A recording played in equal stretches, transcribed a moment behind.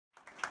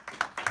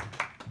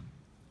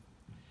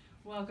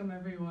Welcome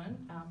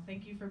everyone.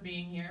 Thank you for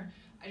being here.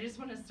 I just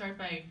want to start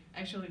by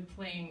actually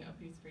playing a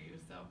piece for you,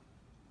 so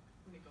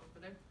let me go over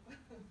there.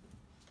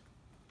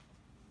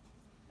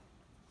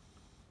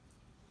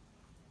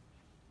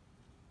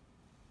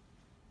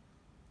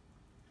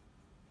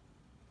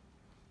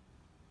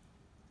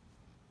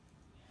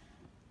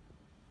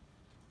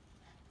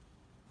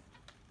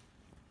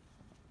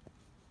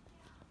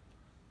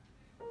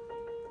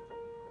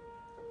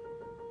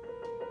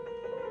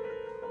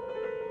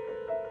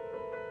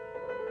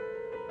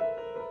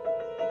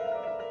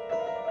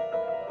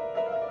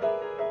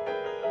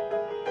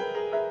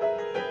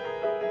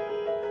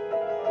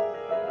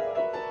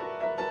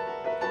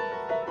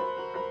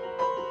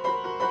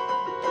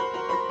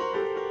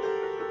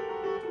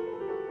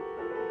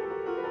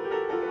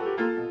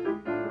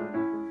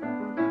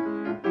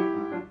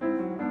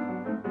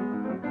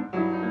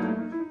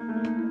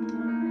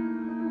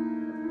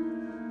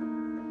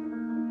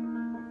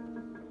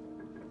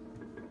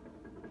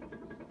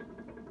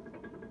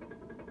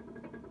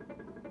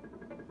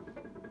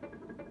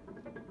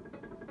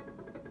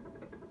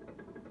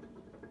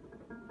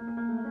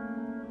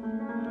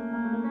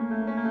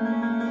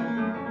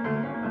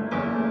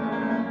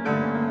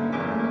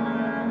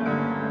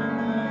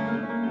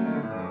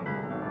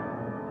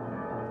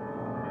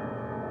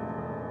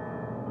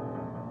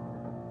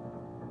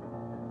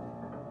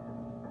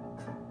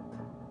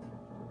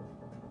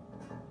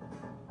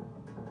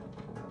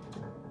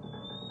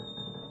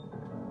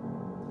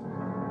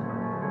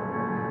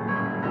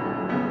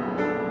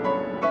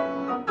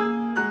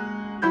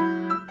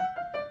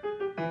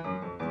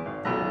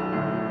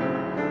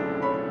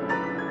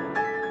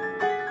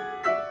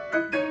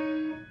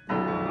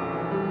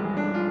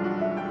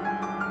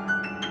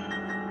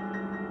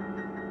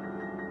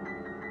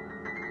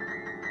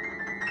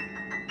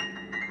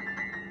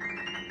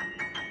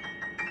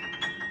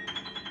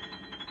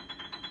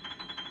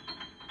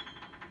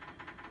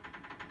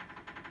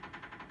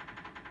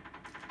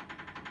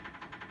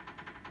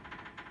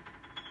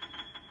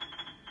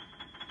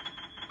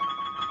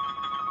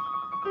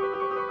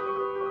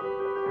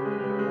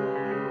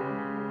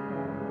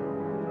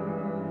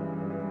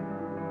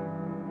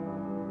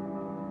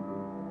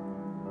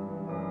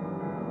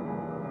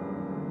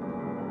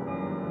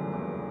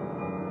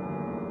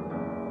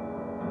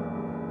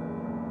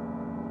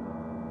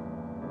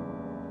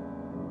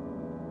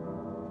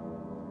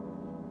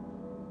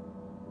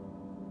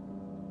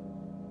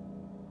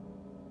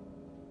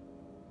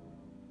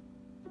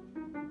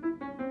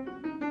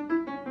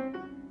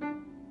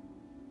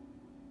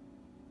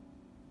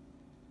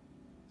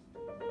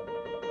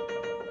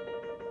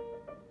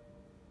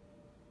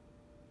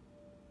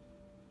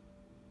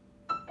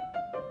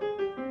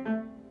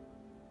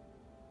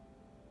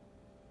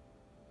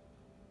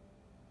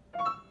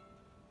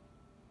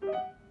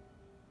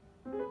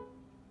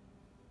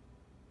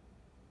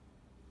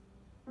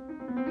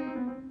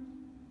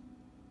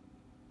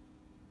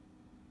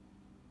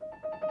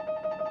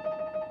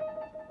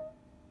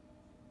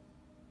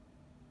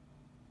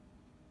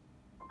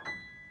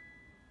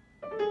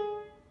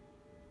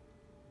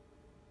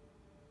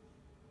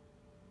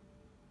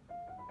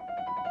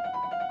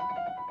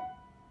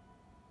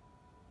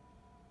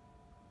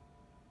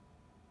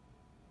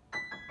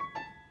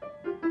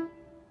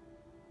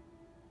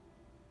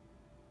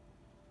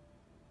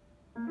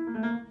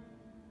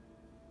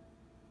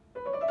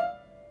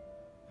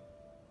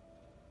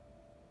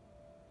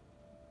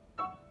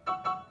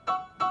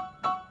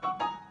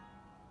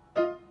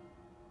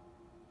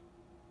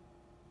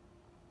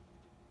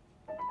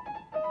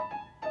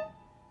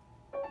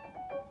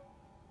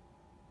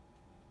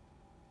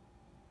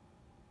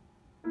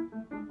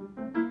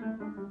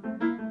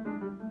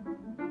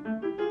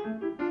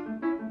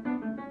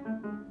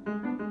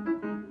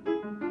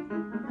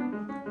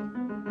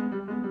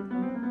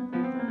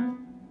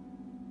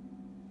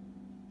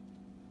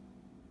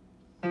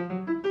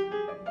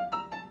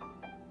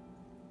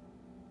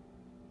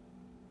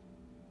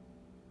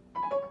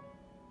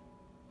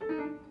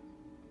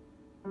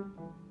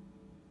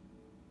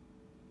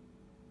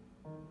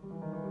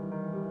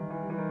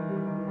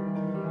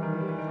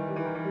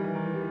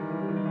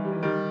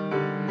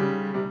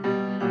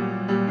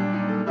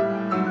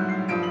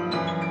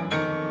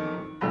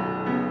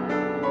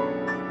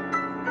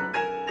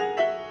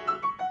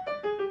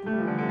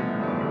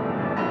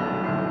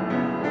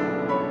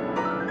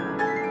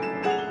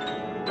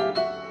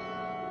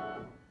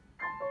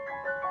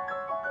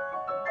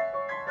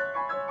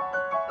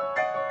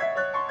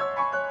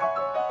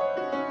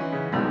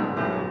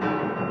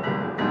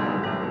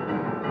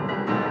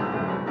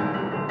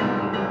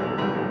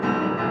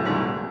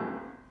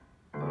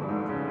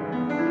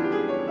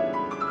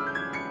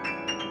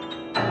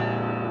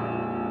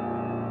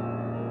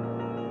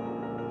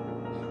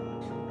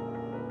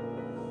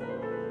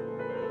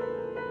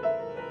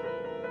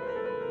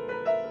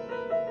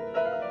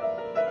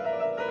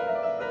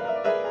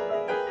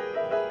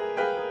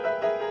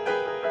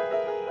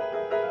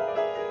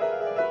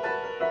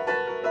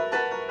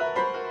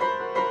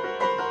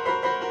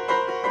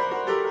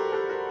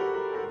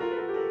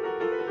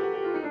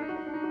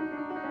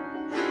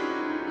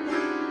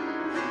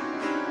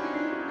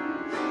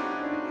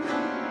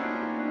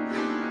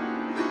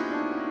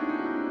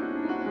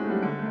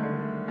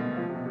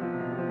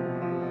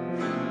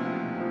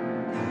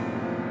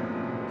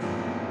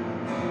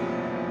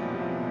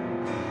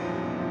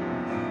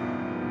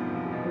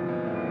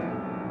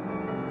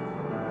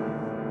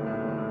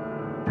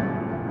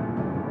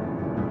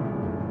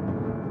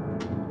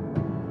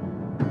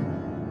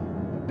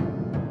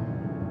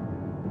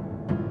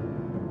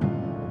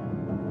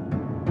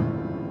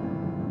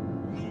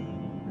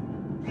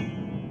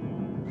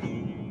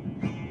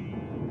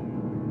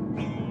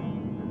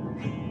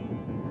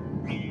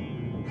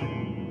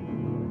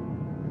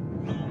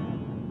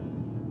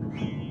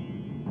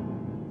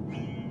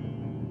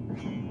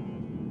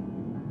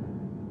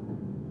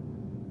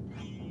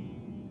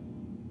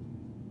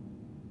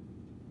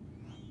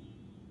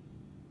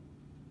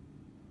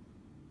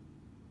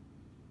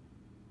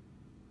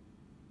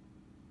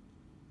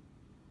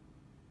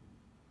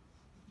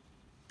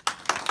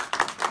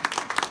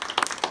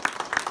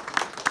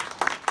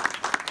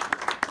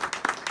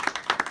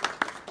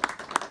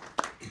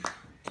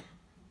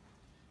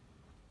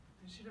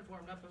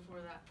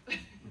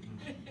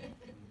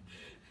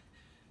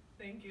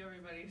 Thank you,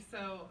 everybody.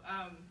 So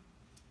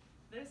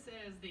this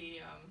is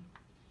the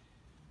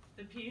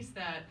piece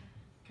that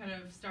kind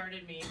of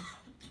started me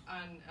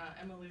on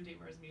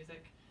Diemer's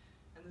music.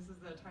 And this is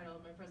the title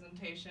of my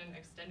presentation,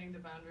 Extending the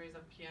Boundaries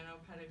of Piano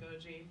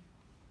Pedagogy,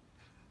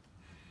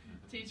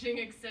 Teaching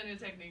Extended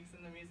Techniques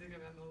in the Music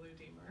of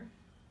Diemer.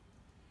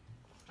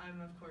 I'm,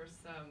 of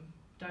course,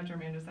 Dr.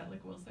 Amanda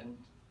Setlik Wilson.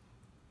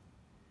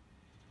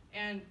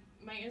 And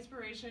my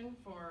inspiration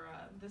for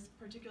this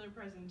particular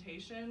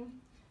presentation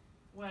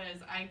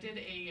was I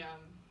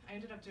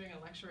ended up doing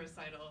a lecture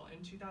recital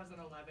in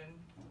 2011.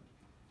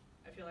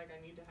 I feel like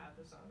I need to have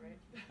this on, right?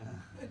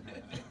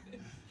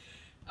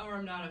 Or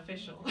I'm not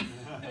official.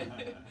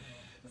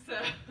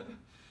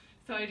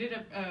 So I did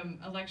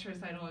a lecture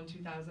recital in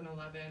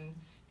 2011,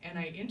 and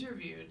I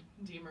interviewed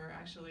Diemer,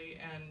 actually,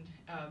 and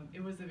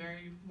it was a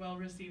very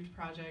well-received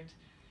project,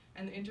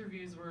 and the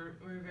interviews were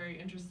very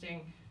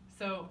interesting.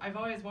 So I've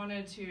always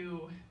wanted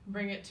to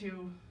bring it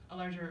to a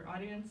larger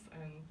audience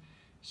and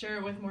share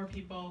it with more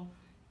people,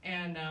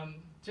 and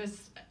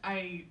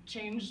I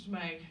changed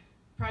my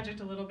project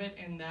a little bit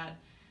in that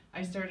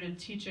I started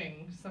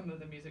teaching some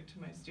of the music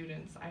to my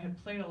students. I had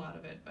played a lot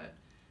of it, but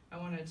I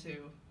wanted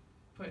to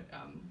put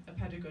a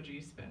pedagogy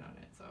spin on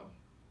it. So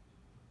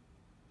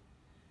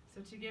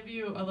to give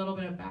you a little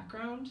bit of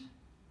background,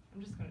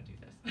 I'm just going to do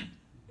this.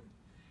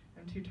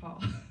 I'm too tall.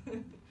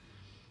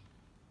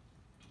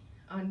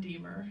 On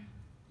Diemer.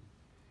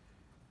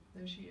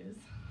 There she is.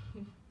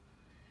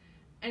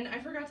 And I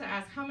forgot to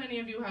ask, how many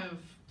of you have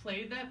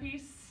played that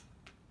piece?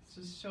 It's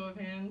just show of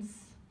hands.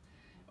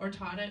 Or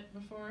taught it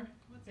before?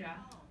 What's it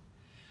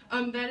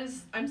called? That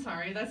is, I'm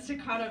sorry, that's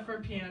Toccata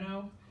for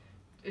Piano.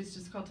 It's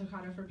just called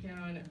Toccata for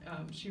Piano,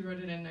 and she wrote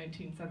it in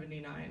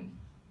 1979.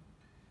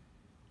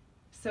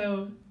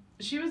 So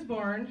she was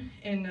born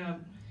in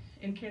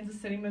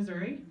Kansas City,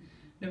 Missouri,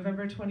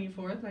 November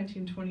 24th,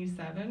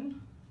 1927.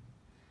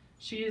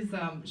 She's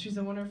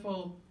a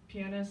wonderful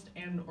pianist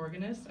and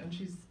organist, and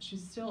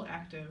she's still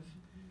active.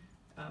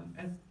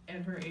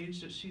 At her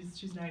age,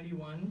 she's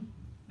 91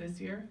 this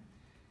year,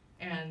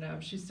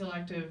 and she's still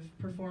active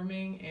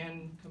performing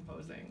and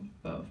composing,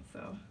 both.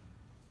 So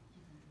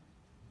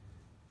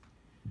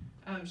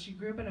she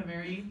grew up in a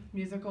very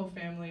musical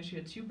family. She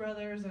had 2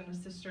 brothers and a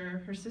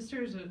sister. Her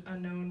sister is a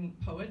known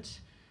poet.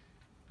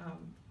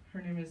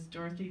 Her name is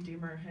Dorothy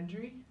Diemer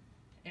Hendry,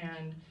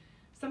 and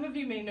some of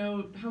you may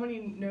know, how many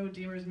know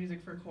Diemer's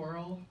music for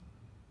choral?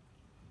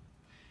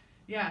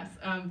 Yes,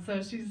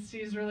 so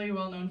she's really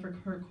well known for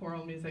her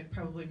choral music,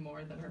 probably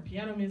more than her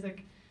piano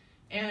music.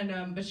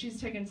 And but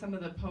she's taken some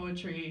of the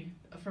poetry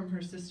from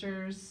her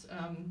sister's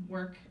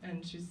work,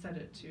 and she's set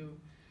it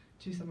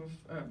she's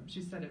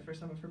set it for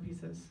some of her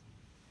pieces.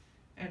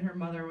 And her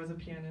mother was a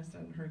pianist,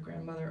 and her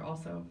grandmother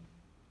also.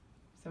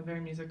 So very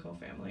musical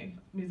family,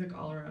 music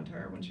all around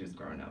her when she was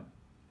growing up.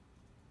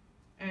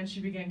 And she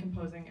began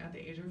composing at the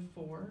age of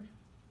 4.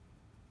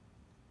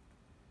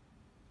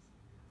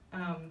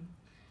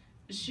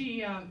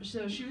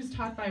 So she was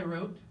taught by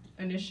rote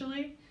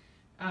initially.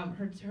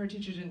 Her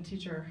teacher didn't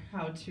teach her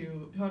how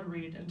to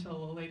read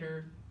until a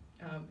later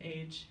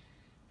age,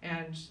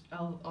 and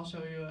I'll show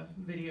you a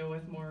video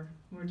with more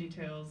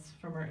details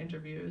from our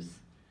interviews.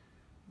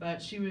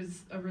 But she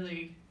was a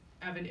really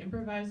avid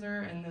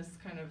improviser, and this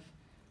kind of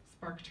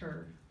sparked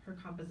her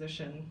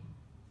composition,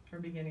 her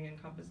beginning in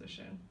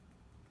composition.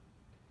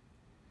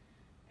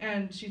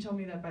 And she told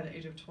me that by the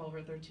age of 12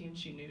 or 13,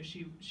 she knew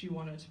she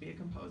wanted to be a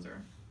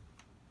composer.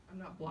 I'm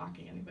not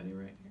blocking anybody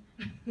right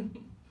here.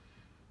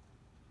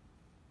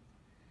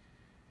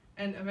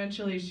 And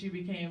eventually she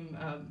became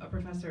a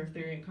professor of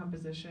theory and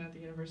composition at the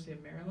University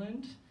of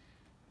Maryland,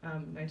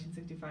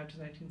 1965 to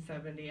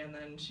 1970, and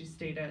then she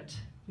stayed at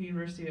the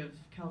University of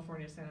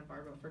California, Santa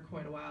Barbara for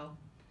quite a while.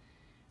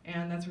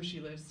 And that's where she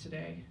lives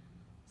today.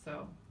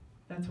 So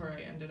that's where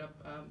I ended up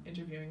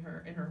interviewing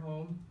her in her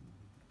home.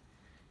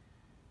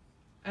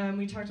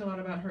 We talked a lot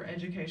about her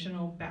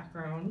educational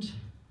background.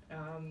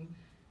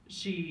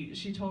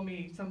 She told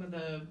me some of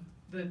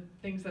the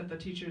things that the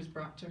teachers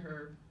brought to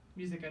her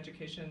music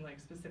education,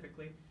 like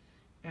specifically.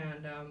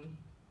 And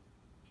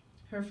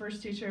her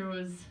first teacher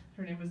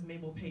her name was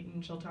Mabel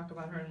Payton. She'll talk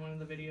about her in one of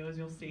the videos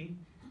you'll see.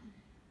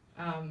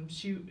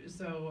 She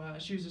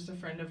was just a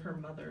friend of her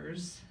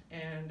mother's,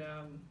 and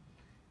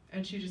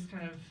she just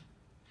kind of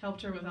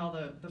helped her with all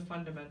the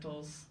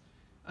fundamentals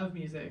of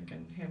music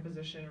and hand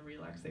position and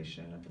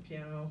relaxation at the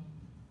piano.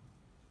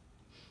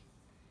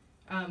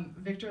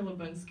 Victor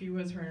Labunsky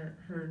was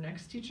her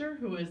next teacher,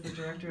 who was the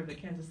director of the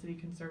Kansas City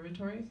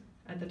Conservatory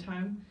at the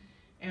time.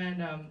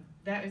 And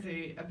that is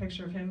a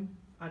picture of him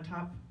on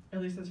top,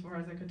 at least as far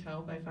as I could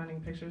tell by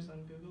finding pictures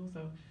on Google.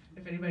 So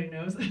if anybody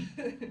knows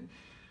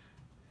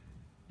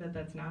that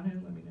that's not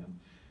him, let me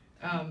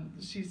know.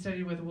 She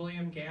studied with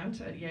William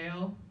Gant at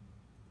Yale.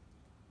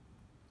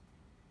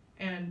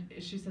 And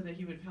she said that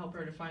he would help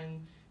her to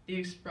find the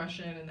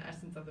expression and the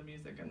essence of the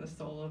music and the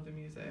soul of the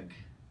music.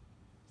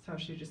 That's how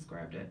she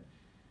described it.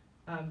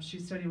 She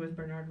studied with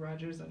Bernard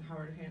Rogers and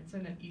Howard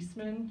Hanson at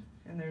Eastman,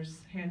 and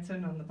there's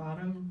Hanson on the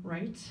bottom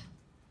right.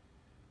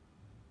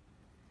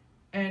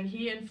 and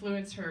he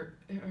influenced her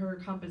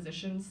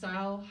composition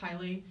style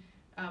highly.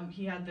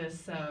 He had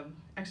this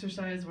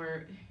exercise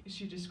where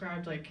she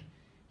described, like,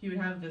 he would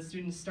have the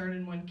students start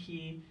in one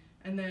key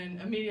and then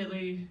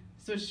immediately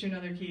switch to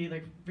another key,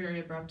 like, very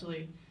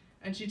abruptly.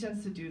 And she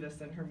tends to do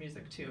this in her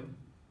music too.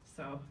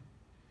 So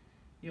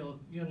you'll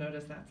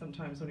notice that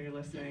sometimes when you're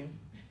listening.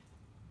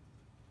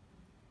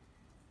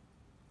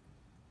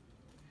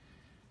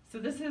 So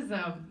this is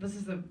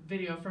a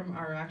video from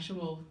our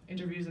actual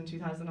interviews in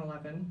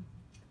 2011,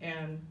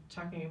 and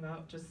talking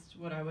about just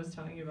what I was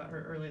telling you about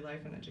her early life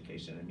and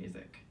education and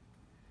music.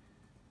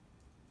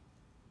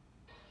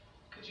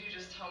 Could you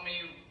just tell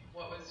me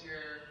what was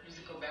your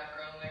musical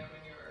background like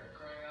when you were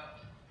growing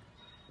up?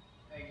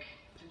 Like,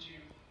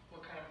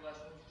 what kind of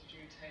lessons did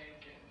you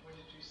take, and when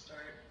did you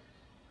start?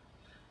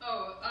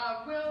 Oh,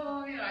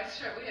 well, you know,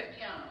 we had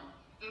piano,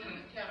 and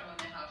the piano in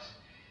the house,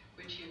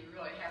 which you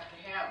really have to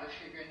have if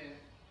you're going to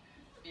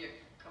be a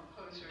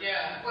composer.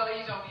 Yeah. Well,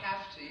 you don't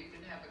have to. You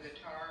can have a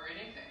guitar or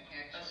anything,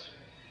 actually. That's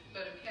true.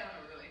 But a piano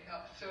really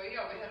helps. So,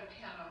 yeah, we had a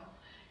piano,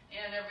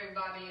 and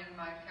everybody in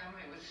my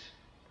family was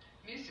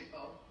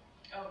musical.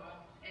 Oh,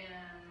 wow.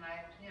 And my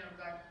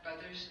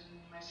brothers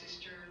and my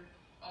sister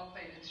all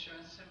played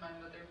instruments, and my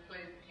mother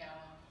played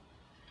piano,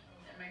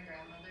 and my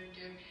grandmother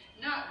did.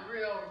 Not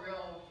real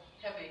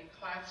heavy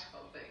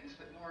classical things,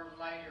 but more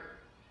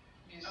lighter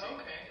music,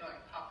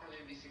 like popular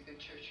music, good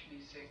church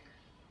music.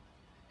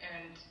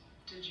 And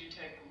did you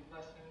take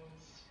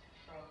lessons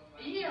from?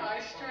 Yeah, I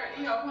started.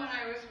 You know, when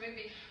I was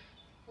maybe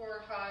 4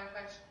 or 5,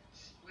 I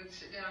would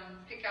sit down and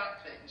pick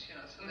out things.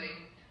 You know, so my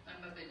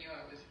mother knew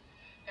I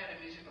had a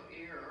musical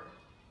ear.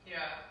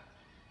 Yeah.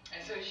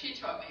 And so she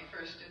taught me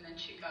first, and then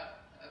she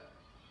got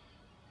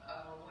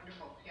a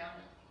wonderful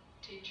piano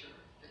teacher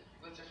that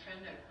was a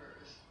friend of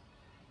hers,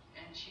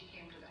 and she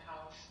came to the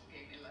house and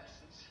gave me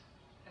lessons.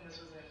 And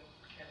this was in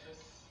Kansas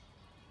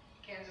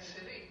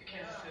City.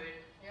 Kansas City.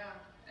 Yeah.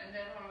 And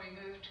then when we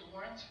moved to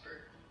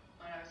Warrensburg,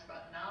 when I was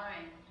about 9,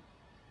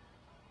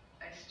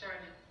 I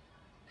started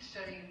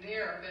studying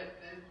there, but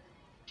the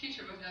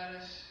teacher was not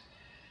as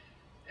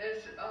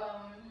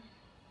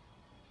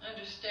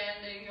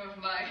understanding of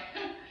my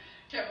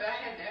temper. I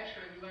had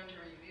actually learned to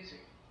read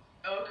music.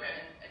 Okay.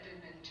 And I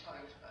didn't until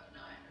I was about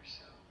 9 or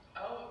so.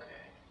 Oh,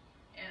 okay.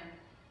 And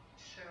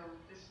so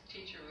this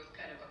teacher was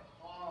kind of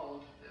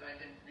appalled that I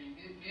didn't read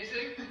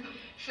music.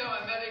 So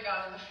my mother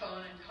got on the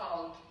phone and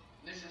called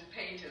Mrs.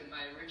 Payton,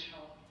 my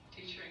original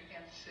teacher in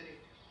Kansas City,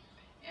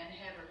 and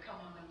had her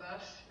come on the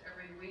bus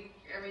every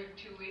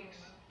 2 weeks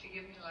to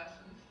give me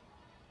lessons.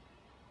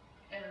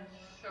 And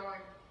so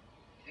I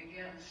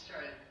again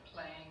started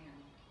playing,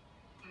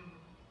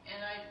 and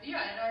I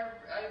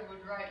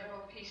would write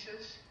little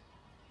pieces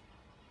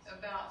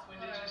about when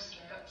did you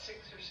start? About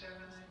 6 or 7,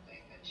 I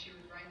think, and she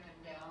would write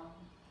them down.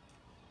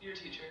 Your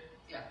teacher?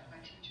 Yeah, my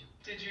teacher.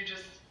 Did you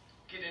just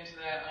get into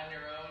that on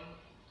your own,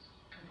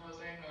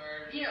 composing,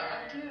 or? Yeah,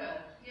 I did.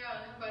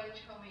 Yeah, nobody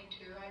told me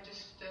to. I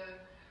just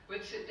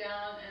would sit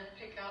down and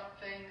pick out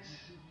things.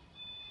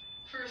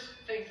 First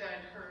things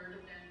I'd heard,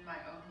 and then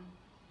my own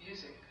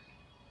music.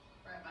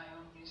 Write my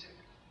own music.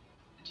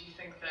 Do you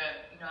think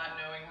that not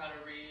knowing how to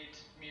read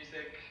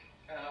music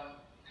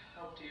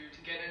helped you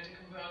to get into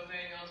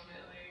composing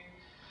ultimately?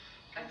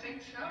 I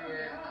think so, You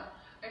were yeah.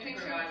 I think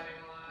so. improvising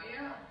a lot.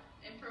 Yeah,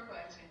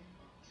 improvising,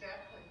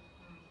 exactly.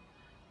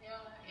 Yeah,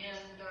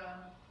 and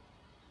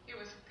it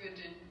was good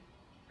to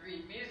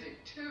read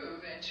music too,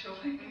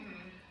 eventually.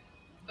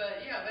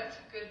 But yeah, that's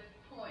a good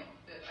point,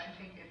 that I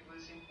think it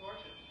was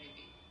important,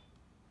 maybe.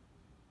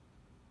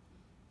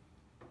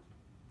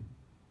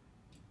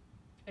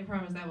 I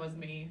promise that was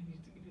me.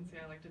 You can see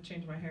I like to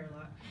change my hair a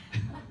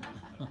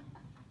lot.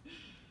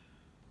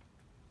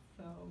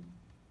 So,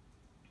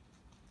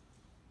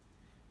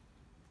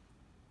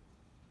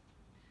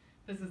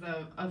 this is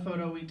a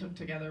photo we took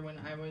together when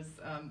I was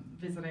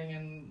visiting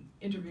and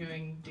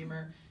interviewing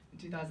Diemer in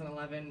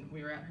 2011.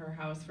 We were at her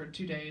house for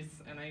 2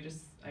 days, and I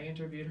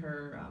interviewed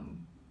her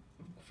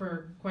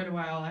for quite a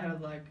while. I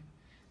had like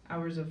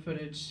hours of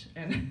footage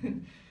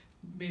and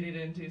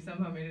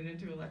somehow made it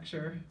into a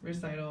lecture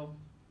recital.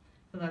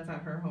 So that's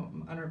at her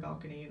home, on her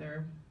balcony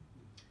there.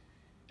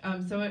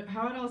 So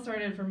how it all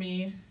started for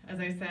me, as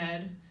I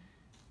said,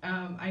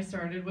 I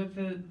started with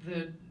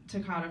the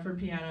toccata for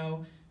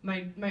piano.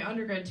 My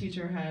undergrad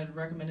teacher had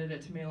recommended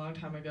it to me a long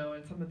time ago,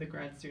 and some of the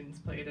grad students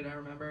played it, I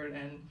remembered,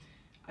 and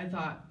I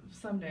thought,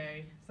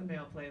 someday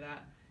I'll play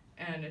that.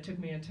 And it took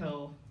me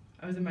until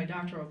I was in my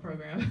doctoral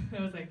program.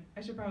 I was like,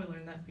 I should probably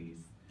learn that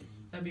piece.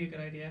 That'd be a good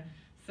idea.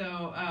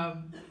 So I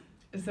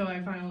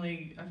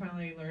finally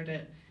learned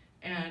it.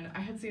 And I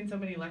had seen so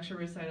many lecture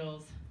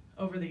recitals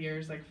over the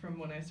years, like from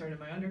when I started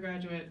my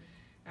undergraduate.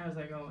 I was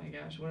like, oh my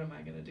gosh, what am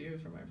I gonna do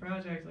for my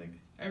project? Like,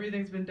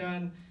 everything's been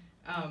done.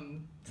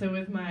 So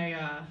with my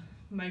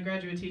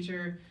graduate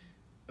teacher,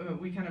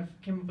 we kind of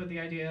came up with the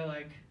idea,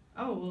 like,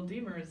 oh, well,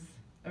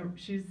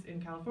 she's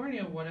in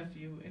California. What if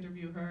you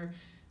interview her?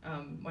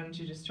 Why don't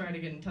you just try to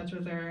get in touch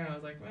with her? And I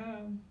was like,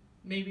 well,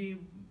 maybe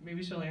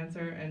she'll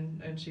answer.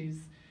 And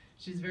she's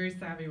she's very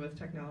savvy with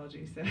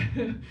technology, so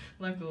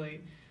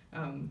luckily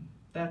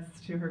that's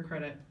to her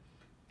credit.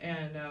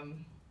 And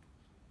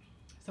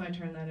so I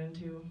turned that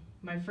into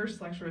my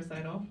first lecture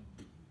recital.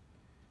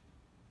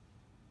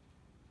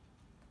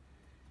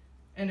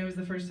 And it was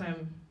the first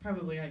time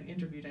probably I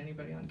interviewed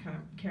anybody on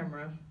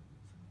camera.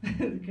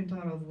 You can tell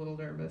I was a little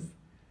nervous.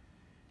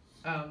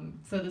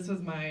 So this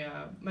was my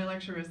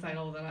lecture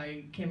recital that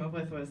I came up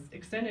with was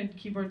Extended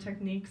Keyboard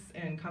Techniques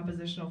and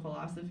Compositional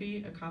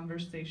Philosophy, a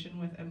Conversation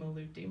with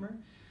Diemer,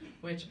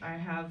 which I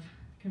have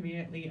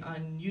conveniently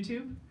on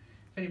YouTube.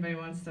 If anybody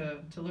wants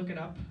to look it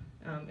up,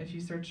 if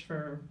you search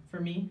for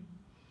me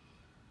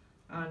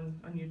on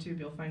YouTube,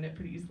 you'll find it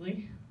pretty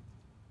easily.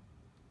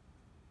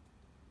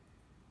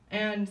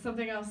 And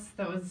something else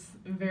that was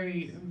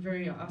very,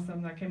 very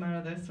awesome that came out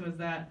of this was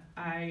that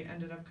I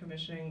ended up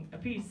commissioning a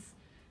piece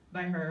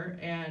by her,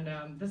 and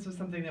this was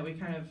something that we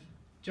kind of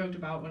joked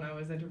about when I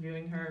was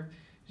interviewing her.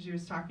 She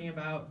was talking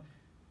about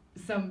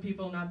some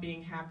people not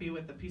being happy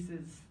with the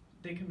pieces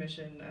they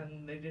commissioned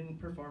and they didn't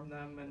perform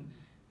them, and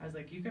I was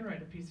like, you can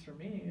write a piece for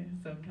me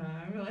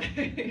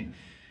sometime.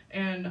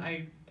 And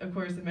I, of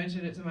course,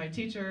 mentioned it to my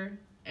teacher,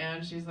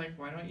 and she's like,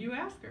 why don't you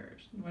ask her?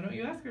 Why don't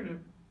you ask her to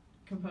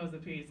compose a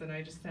piece? And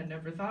I just had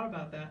never thought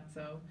about that,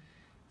 so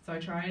I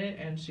tried it,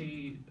 and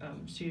she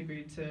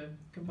agreed to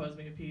compose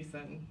me a piece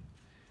and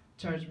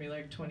charged me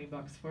like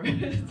 $20 for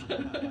it.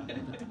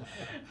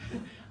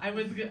 I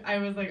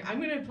was like, I'm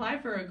gonna apply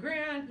for a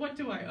grant. What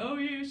do I owe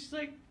you? She's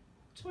like,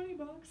 $20.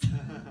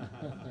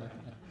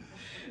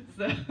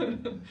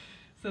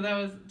 So that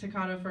was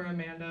Toccata for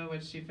Amanda,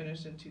 which she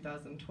finished in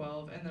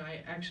 2012, and then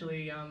I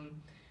actually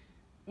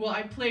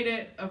I played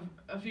it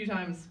a few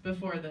times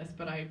before this,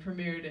 but I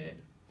premiered it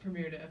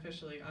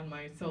officially on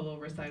my solo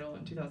recital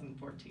in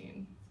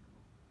 2014.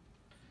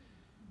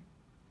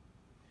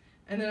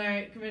 And then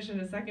I commissioned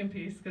a second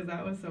piece because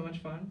that was so much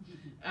fun.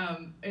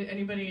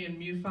 Anybody in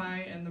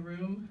MUFI in the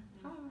room?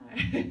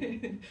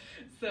 Hi.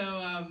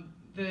 So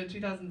the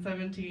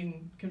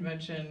 2017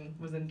 convention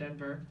was in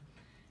Denver,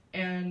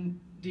 and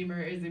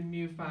Diemer is a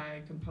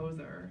MUFI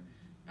composer,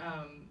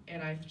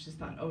 and I just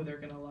thought, oh, they're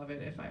gonna love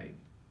it if I,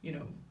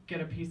 get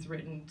a piece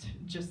written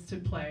just to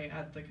play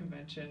at the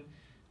convention.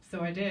 So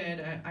I did.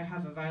 I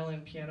have a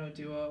violin piano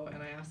duo,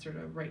 and I asked her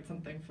to write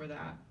something for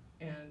that,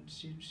 and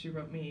she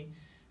wrote me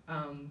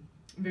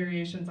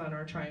Variations on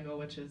Our Triangle,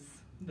 which is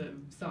the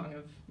song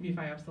of Mi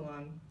Phi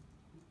Epsilon.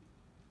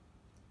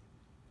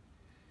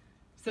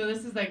 So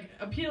this is like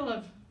appeal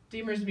of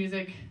Diemer's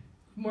music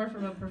more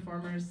from a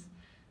performer's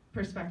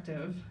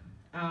perspective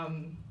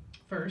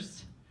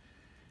first.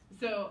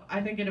 So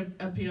I think it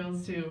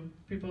appeals to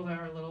people that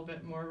are a little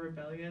bit more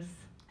rebellious,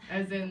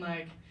 as in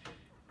like,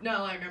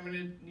 not like I'm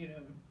gonna,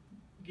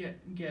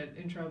 get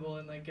in trouble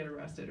and like get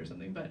arrested or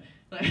something, but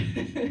like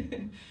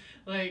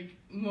like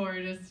more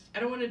just, I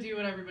don't want to do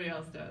what everybody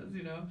else does,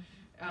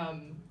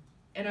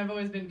 and I've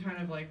always been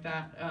kind of like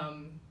that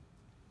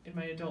in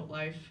my adult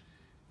life.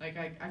 Like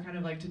I kind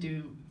of like to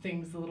do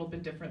things a little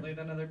bit differently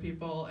than other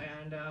people,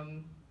 and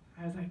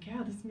I was like,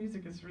 yeah, this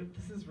music is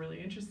this is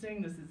really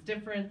interesting. This is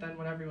different than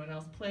what everyone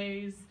else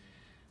plays.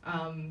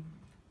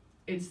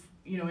 It's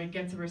it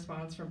gets a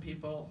response from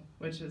people,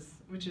 which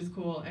is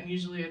cool, and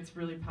usually it's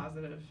really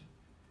positive.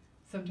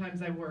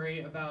 Sometimes I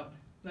worry about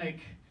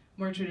like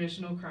more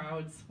traditional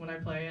crowds when I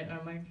play it, and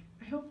I'm like,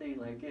 I hope they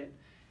like it,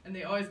 and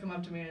they always come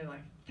up to me and they're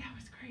like, that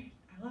was great,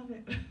 I love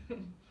it.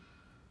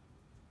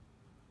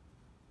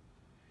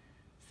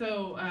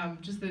 So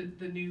just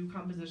the new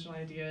compositional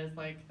ideas,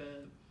 like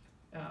the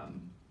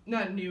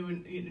not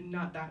new,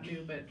 not that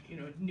new, but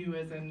new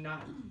as in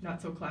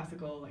not so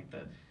classical, like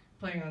the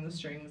playing on the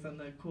strings and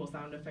the cool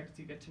sound effects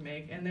you get to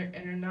make, and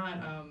they're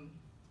not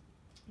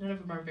none of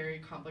them are very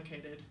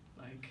complicated.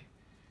 Like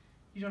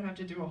you don't have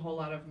to do a whole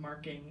lot of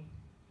marking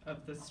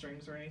of the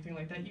strings or anything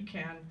like that. You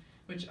can,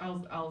 which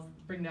I'll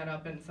bring that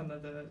up in some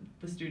of the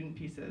student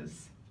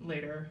pieces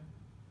later.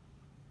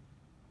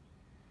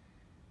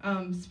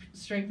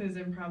 Strengthens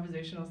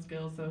improvisational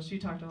skills. So she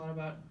talked a lot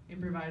about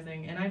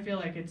improvising, and I feel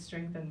like it's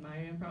strengthened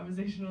my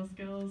improvisational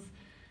skills.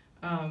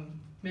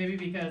 Maybe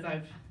because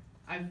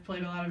I've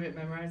played a lot of it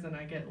memorized, and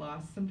I get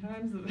lost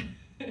sometimes,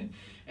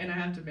 and I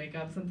have to make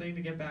up something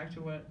to get back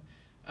to what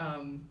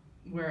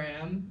where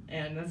I am,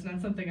 and that's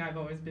not something I've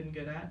always been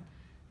good at.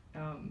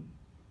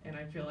 And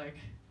I feel like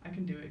I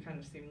can do it kind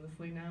of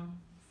seamlessly now.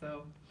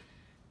 So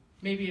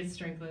maybe it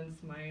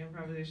strengthens my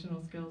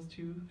improvisational skills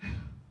too.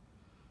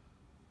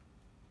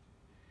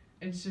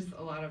 It's just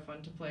a lot of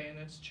fun to play, and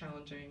it's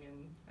challenging,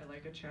 and I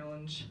like a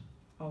challenge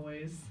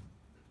always.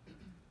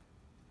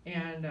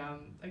 And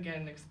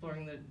again,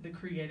 exploring the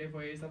creative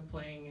ways of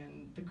playing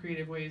and the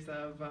creative ways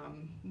of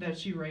that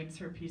she writes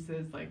her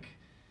pieces. Like,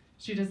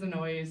 she doesn't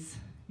always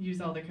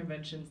use all the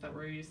conventions that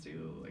we're used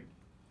to, like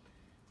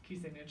key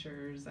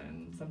signatures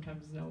and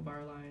sometimes no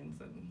bar lines,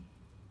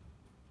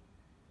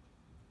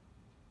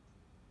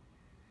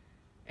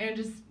 and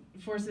just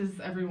forces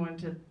everyone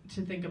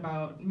to think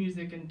about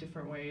music in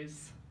different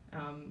ways,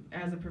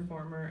 as a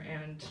performer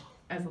and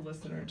as a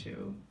listener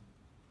too.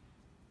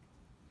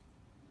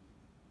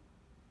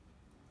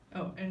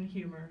 Oh, and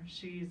humor.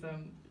 She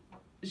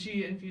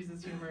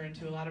infuses humor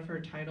into a lot of her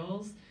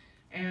titles,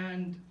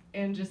 and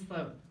just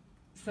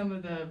some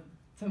of the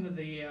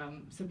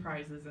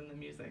surprises in the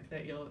music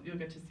that you'll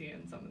get to see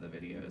in some of the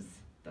videos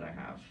that I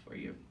have for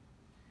you.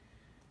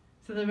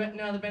 So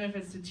now the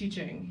benefits to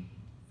teaching,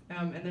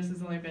 and this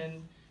has only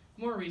been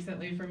more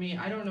recently for me.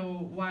 I don't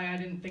know why I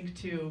didn't think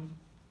to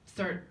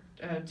start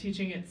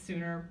teaching it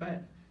sooner,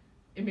 but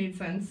it made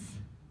sense,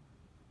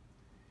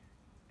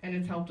 and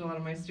it's helped a lot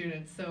of my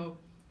students. So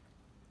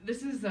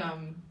this is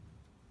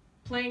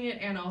playing it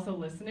and also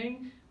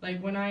listening.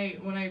 Like when I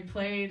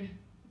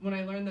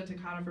learned the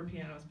toccata for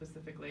piano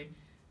specifically,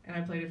 and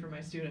I played it for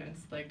my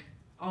students, like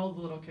all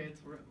the little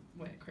kids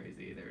went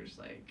crazy. They were just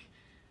like,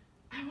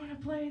 I want to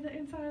play the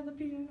inside of the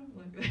piano.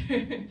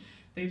 Like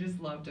they just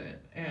loved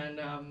it, and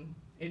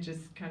it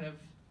just kind of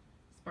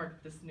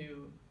sparked this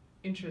new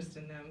interest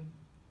in them.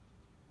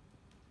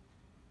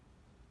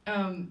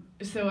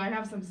 So I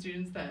have some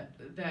students that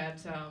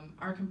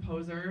are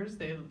composers.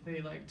 They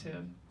like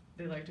to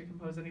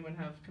compose. Anyone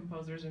have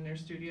composers in their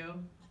studio?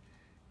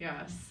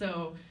 Yeah.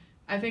 So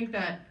I think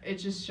that it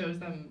just shows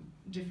them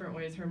different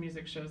ways. Her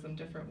music shows them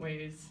different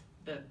ways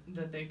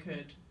that they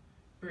could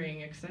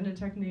bring extended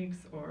techniques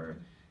or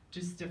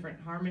just different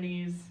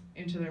harmonies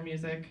into their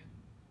music.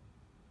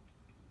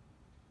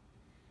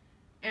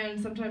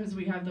 And sometimes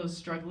we have those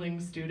struggling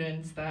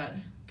students that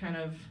kind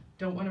of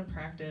don't want to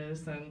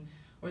practice,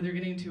 or they're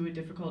getting to a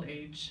difficult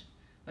age,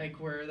 like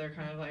where they're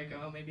kind of like,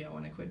 oh, maybe I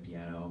want to quit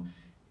piano.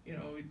 You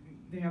know,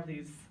 they have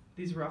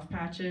these rough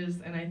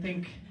patches, and I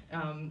think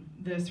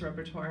this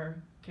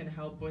repertoire can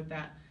help with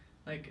that.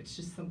 Like, it's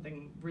just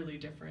something really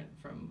different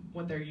from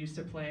what they're used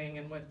to playing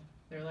and what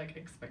they're like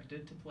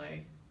expected to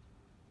play.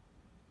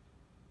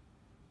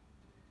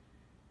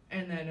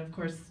 And then, of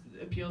course,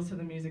 appeals to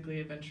the musically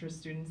adventurous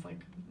students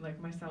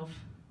like myself.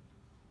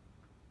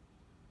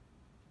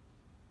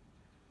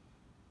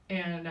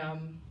 And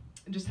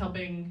just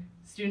helping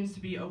students to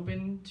be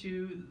open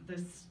to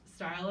this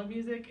style of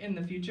music in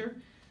the future.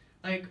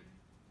 Like,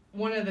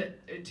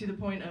 to the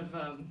point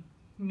of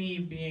me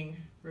being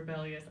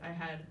rebellious, I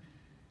had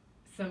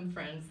some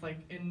friends, like,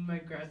 in my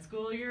grad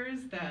school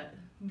years that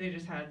they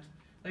just had,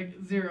 like,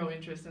 zero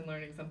interest in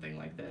learning something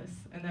like this.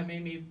 And that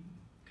made me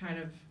kind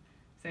of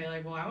say,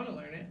 like, well, I want to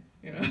learn it,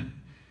 you know?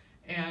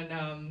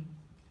 And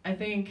I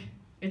think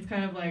it's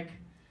kind of like,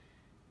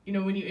 you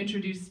know, when you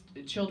introduce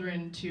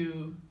children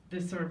to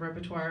this sort of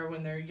repertoire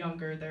when they're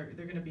younger, they're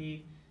going to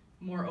be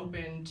more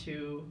open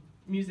to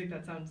music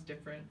that sounds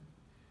different.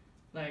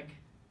 Like,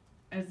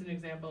 as an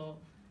example,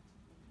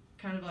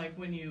 kind of like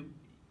when you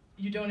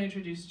don't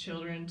introduce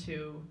children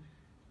to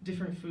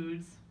different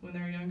foods when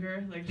they're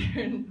younger. Like,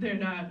 they're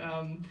not,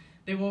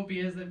 they won't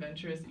be as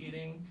adventurous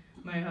eating.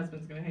 My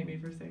husband's gonna hate me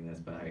for saying this,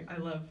 but I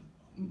love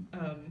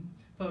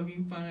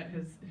poking fun at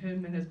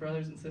him and his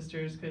brothers and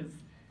sisters, because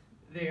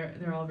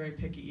they're all very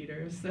picky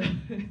eaters.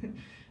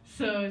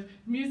 So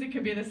music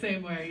can be the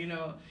same way, you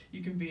know.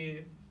 You can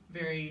be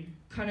very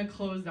kind of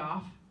closed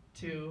off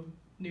to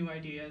new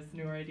ideas.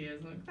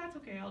 Like, that's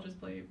okay, I'll just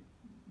play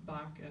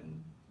Bach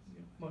and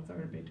Mozart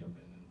and Beethoven.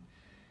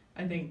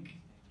 And I think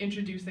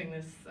introducing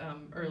this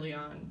early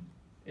on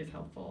is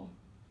helpful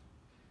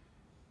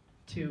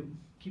to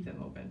keep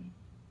them open.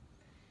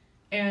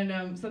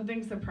 And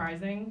something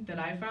surprising that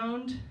I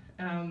found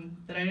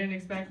that I didn't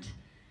expect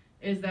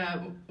is that,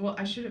 well,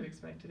 I should have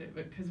expected it,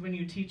 because when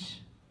you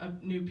teach a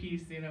new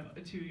piece, you know,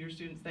 to your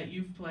students that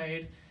you've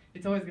played,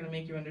 it's always going to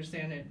make you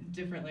understand it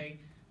differently.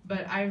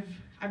 But I've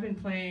been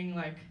playing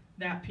like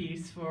that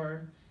piece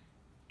for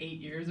 8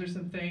 years or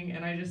something,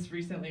 and I just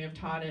recently have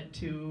taught it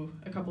to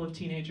a couple of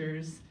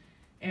teenagers,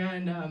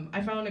 and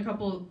I found a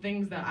couple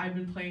things that I've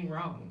been playing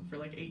wrong for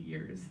like 8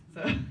 years.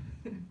 So.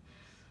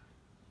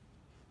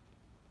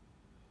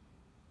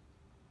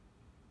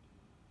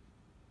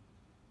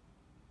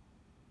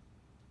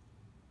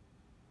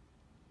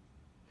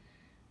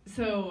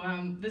 So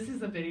this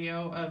is a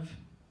video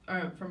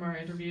from our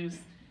interviews,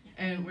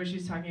 and where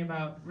she's talking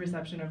about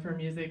reception of her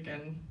music,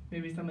 and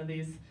maybe some of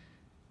these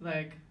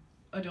like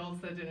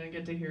adults that didn't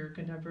get to hear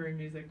contemporary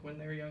music when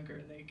they were younger,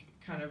 and they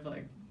kind of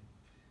like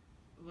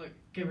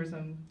give her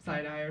some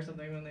side eye or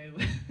something when they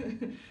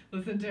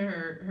listen to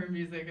her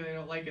music and they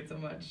don't like it so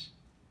much.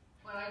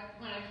 When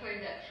I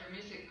played that for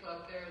music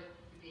club there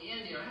at the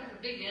Indy, I had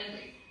a big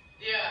Indy.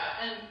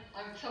 Yeah.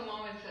 And some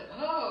woman said,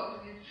 oh,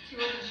 she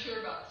wasn't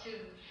sure about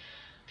it.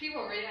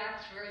 People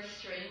react very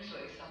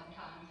strangely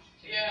sometimes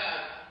to music.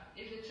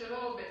 If it's a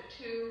little bit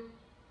too,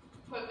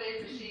 what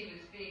they perceive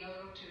as being a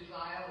little too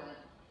violent,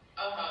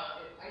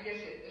 I guess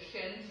it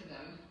offends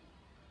them.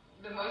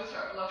 The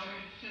Mozart lover.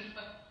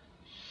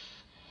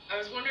 I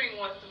was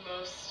wondering what the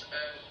most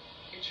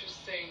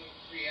interesting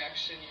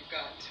reaction you've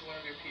gotten to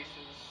one of your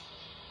pieces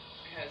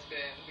has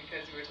been,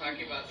 because you were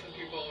talking about some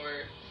people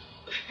were,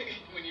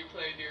 when you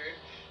played your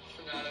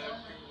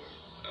sonata, people were,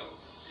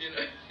 you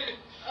know.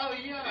 Oh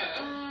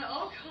yeah,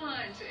 all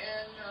kinds,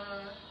 and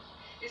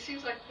it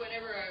seems like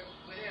whenever I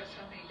would have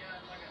something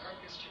done, like an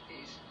orchestra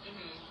piece,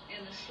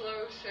 in the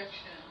slow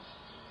section,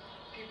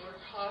 people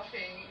are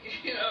coughing,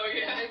 Oh,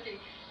 yeah. making,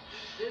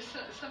 there's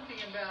something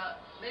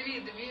about, maybe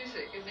the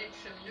music, it makes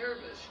them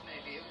nervous,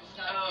 maybe, if it's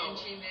not in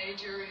G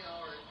major,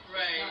 or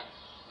right. it's not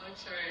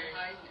Mozart or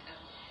Haydn,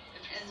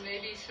 and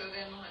maybe so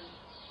then when,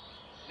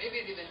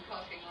 maybe they've been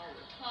coughing all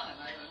the time,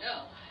 I don't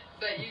know,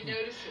 but you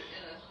notice it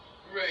in a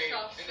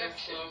soft in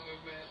section. a slow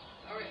movement.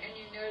 And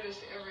you notice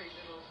every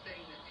little thing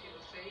that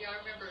people say. Yeah, I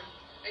remember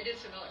I did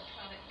some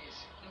electronic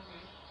music,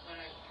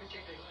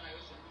 particularly when I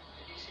was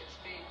at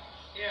UCSB.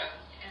 Yeah.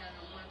 And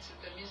once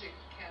at the Music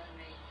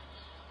Academy,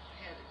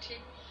 I had a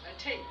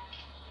tape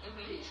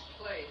piece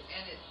played,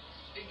 and it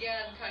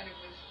began kind of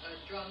with a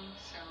drum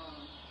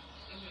sound,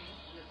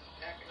 with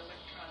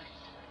electronic.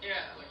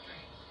 Yeah.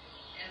 Electronic.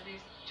 And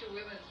these two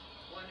women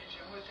wanted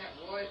to know what that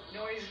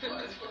noise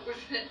was. What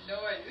was that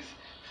noise?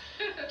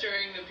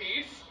 During the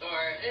piece or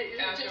afterwards?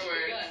 It had just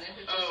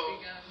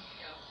begun.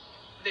 Yeah.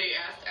 They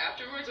asked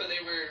afterwards, or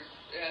they were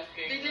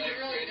asking? They didn't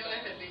really know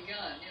it had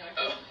begun,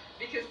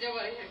 because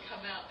nobody had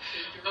come out to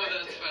direct it.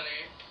 Oh, that's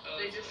funny.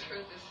 They just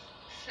heard this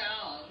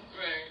sound.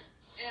 Right.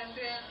 And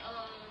then,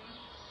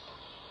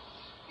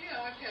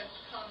 I've had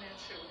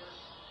comments that were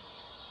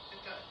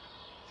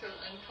sort of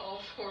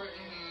uncalled for,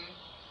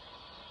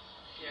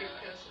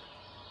 because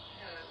it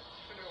had a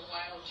sort of a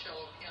wild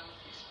cello piano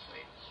piece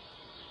played.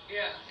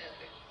 Yeah. At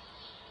the,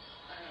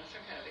 I don't know,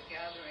 some kind of a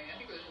gathering. I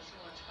think it was in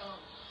someone's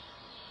home.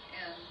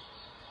 And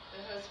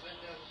the husband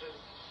of the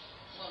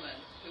woman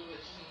who was,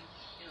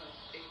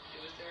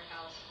 it was their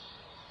house.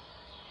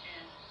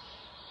 And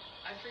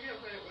I forget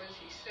what it was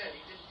he said.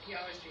 He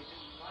obviously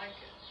didn't like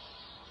it.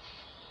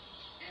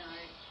 And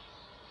I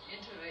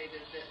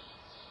intimated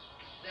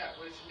that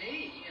was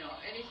me.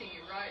 Anything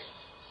you write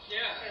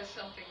has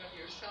something of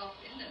yourself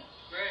in it.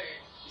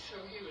 Right. So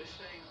he was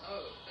saying,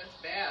 "Oh,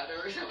 that's bad,"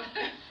 or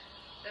something.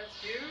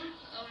 That's you?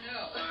 Oh no.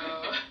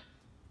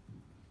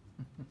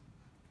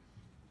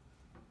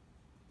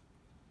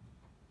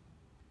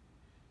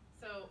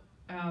 So,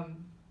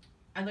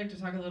 I'd like to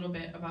talk a little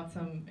bit about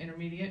some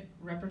intermediate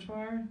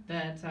repertoire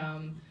that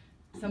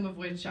some of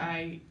which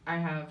I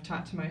have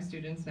taught to my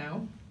students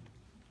now.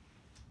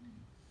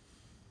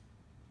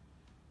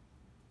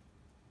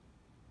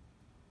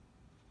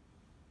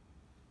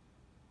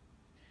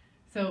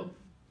 So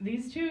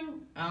these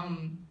two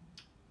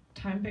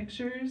time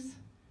pictures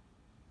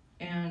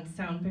and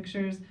sound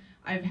pictures,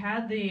 I've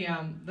had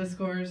the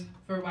scores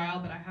for a while,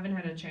 but I haven't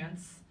had a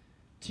chance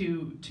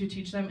to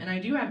teach them. And I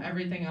do have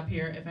everything up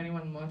here if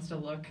anyone wants to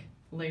look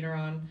later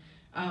on.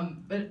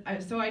 I'm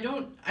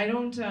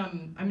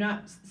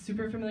not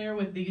super familiar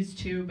with these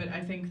two, but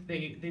I think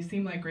they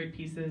seem like great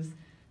pieces.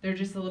 They're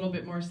just a little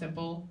bit more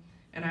simple,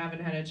 and I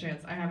haven't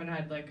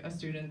had like a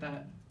student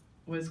that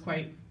was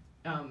quite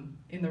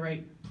in the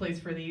right place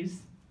for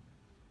these.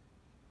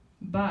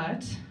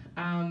 But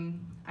I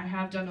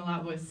have done a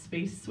lot with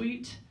Space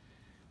Suite,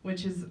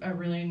 which is a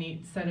really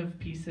neat set of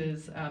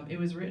pieces. It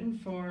was written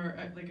for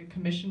a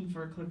commission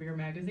for Clavier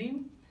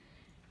magazine,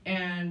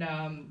 and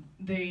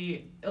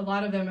a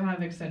lot of them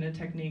have extended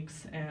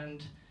techniques,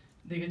 and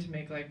they get to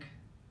make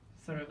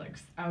sort of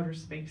outer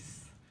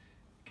space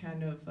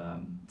kind of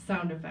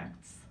sound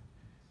effects.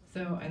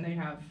 So, and they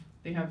have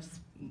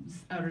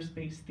outer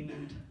space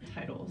themed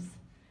titles,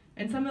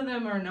 and some of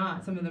them are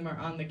not. Some of them are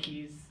on the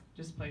keys,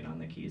 just played on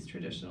the keys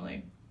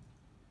traditionally.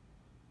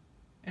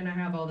 And I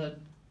have all the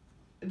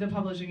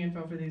publishing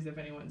info for these if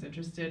anyone's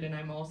interested, and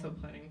I'm also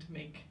planning to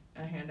make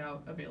a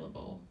handout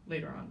available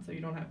later on, so you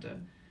don't have to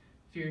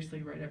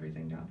furiously write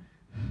everything down.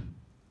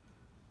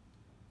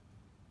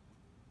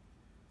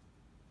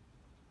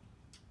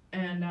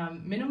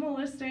 And minimal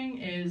listing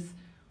is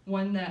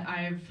one that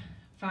I've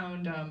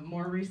found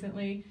more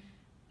recently.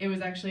 It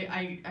was actually,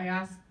 I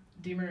asked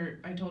Diemer,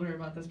 I told her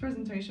about this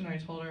presentation, I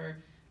told her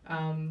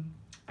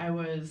I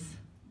was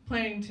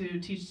planning to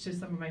teach to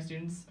some of my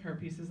students her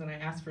pieces, and I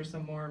asked for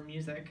some more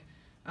music,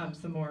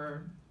 some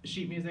more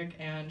sheet music,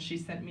 and she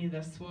sent me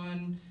this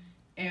one,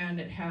 and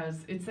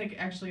it's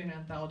actually an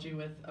anthology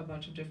with a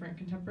bunch of different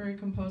contemporary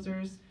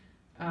composers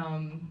that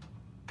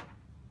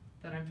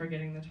I'm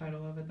forgetting the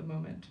title of at the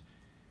moment.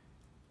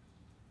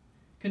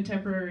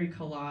 Contemporary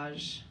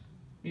collage,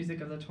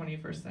 music of the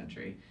 21st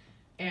century.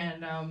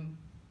 And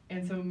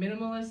so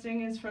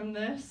minimalisting is from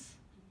this.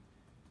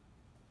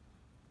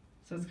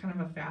 So it's kind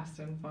of a fast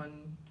and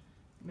fun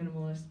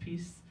minimalist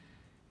piece.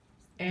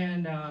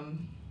 And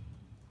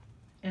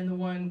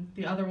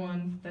the other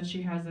one that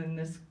she has in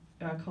this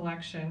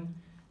collection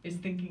is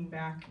Thinking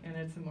Back, and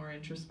it's a more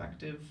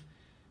introspective,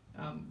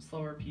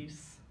 slower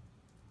piece.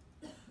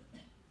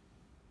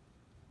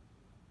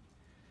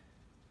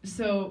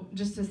 So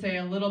just to say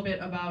a little bit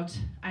about,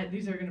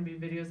 these are going to be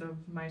videos of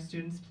my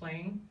students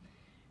playing.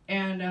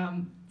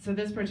 And so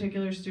this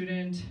particular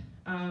student,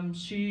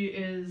 she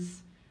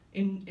is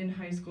in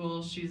high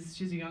school. She's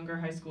a younger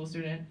high school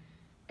student,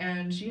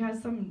 and she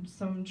has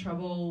some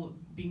trouble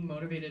being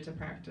motivated to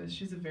practice.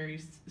 She's a very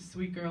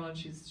sweet girl, and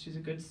she's a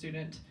good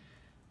student.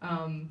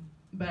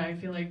 But I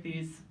feel like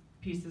these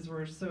pieces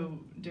were so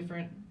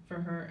different for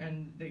her,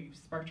 and they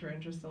sparked her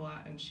interest a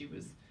lot, and she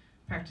was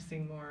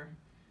practicing more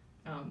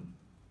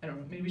I don't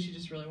know, maybe she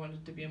just really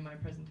wanted to be in my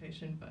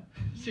presentation, but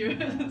she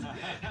was,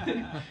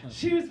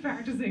 she was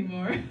practicing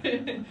more.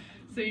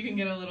 So you can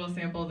get a little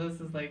sample. This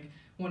is like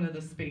one of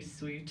the Space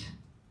Suite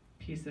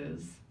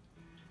pieces.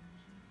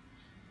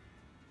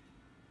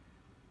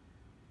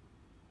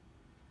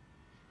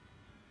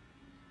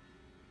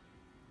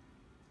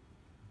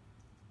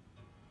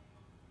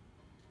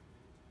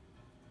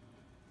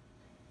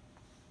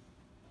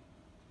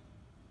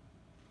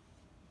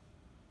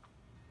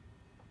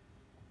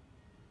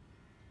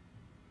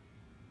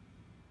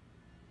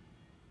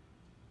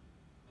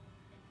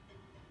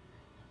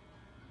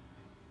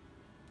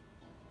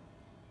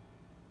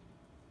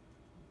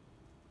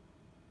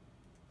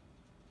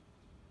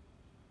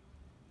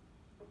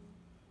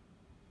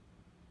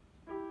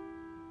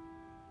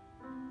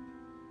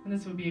 And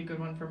this would be a good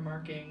one for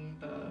marking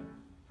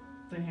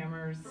the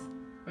hammers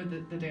or the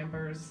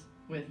dampers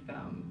with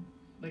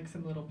like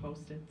some little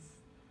post-its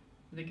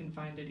so they can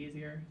find it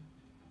easier.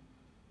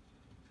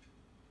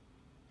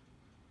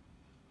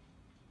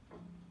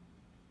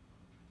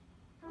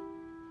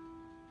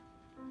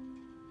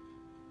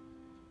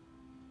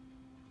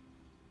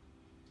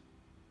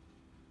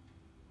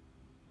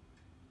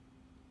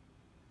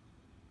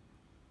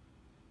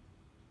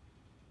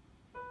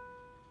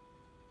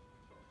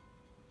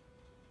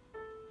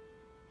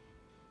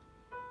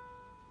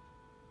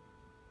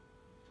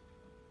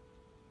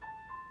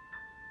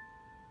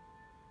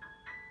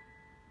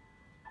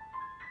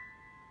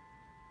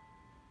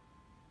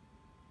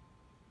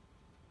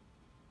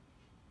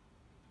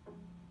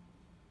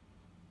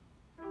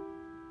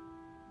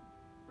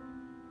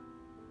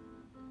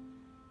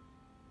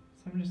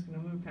 So I'm just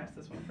going to move past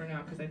this one for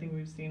now because I think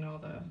we've seen all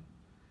the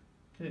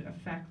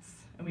effects,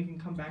 and we can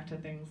come back to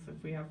things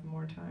if we have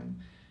more time.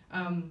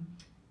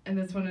 And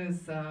this one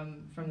is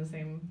from the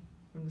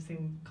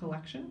same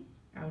collection,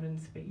 Out in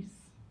Space.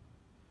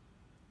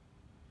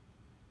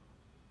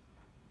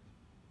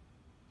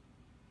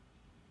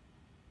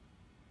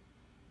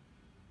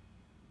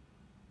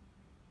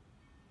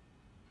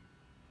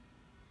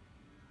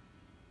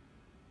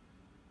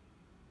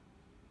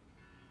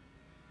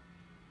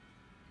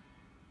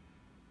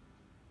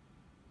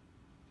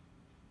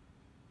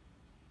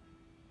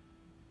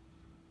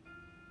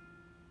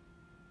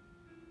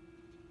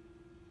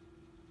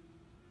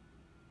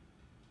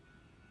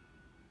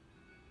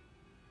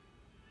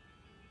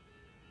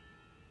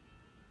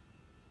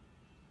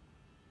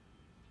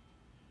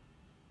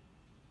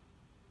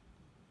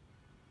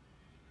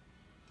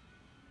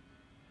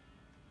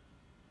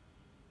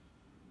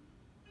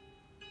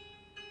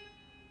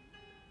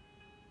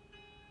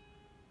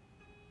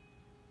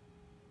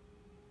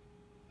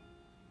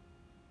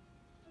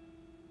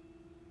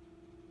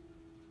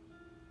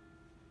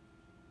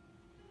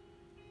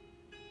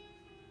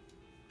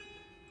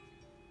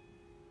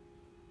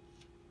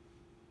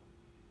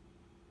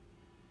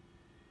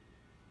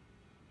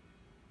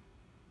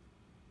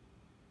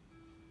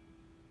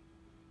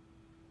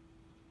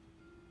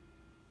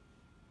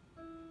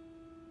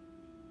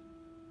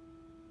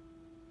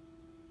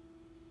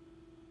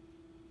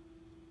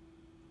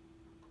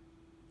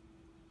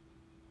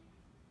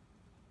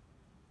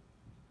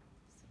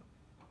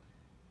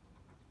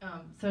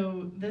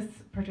 So this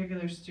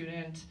particular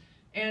student,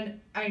 and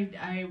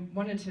I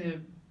wanted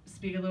to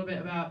speak a little bit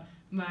about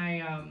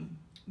my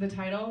the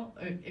title,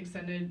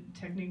 Extended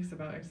Techniques,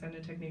 about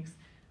extended techniques.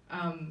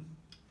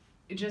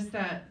 Just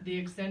that the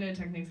extended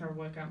techniques are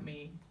what got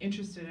me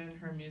interested in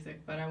her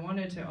music, but I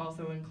wanted to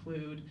also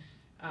include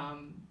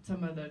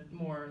some of the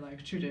more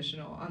like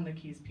traditional on the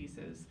keys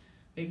pieces,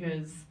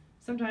 because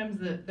sometimes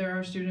there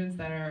are students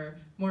that are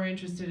more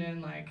interested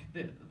in like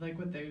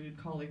what they would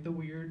call like the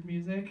weird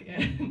music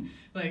and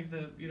like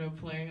the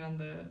playing on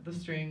the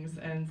strings,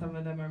 and some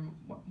of them are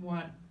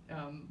want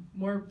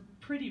more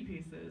pretty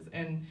pieces,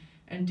 and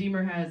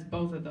Diemer has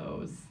both of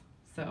those,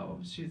 so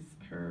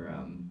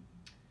her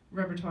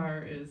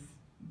repertoire is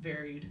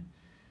varied.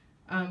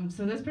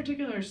 So this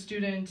particular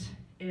student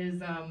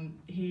is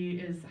he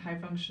is high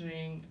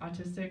functioning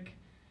autistic.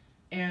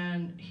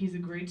 And he's a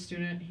great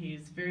student.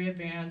 He's very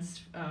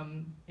advanced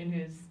in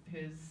his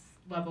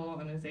level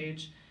and his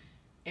age,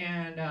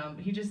 and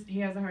he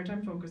has a hard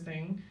time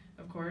focusing,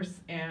 of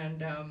course,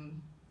 and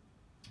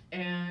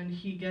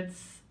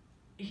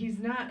he's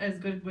not as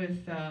good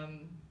with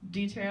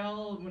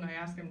detail. When I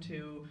ask him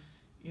to,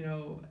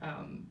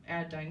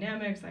 add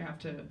dynamics, I have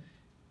to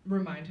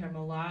remind him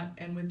a lot.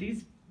 And with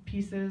these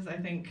pieces, I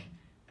think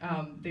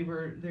they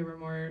were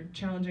more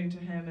challenging to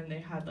him, and they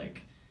had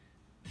like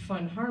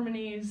fun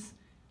harmonies.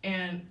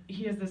 And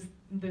he has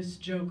this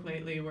joke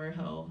lately where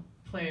he'll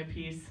play a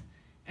piece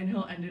and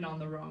he'll end it on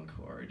the wrong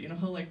chord.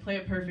 He'll like play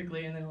it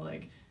perfectly and then he'll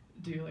like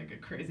do like a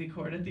crazy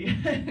chord at the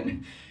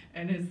end,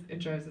 and it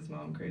drives his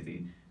mom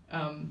crazy.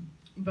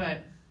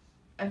 But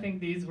I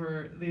think these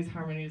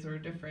harmonies were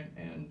different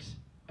and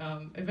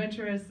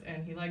adventurous,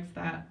 and he likes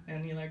that,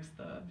 and he likes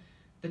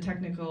the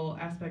technical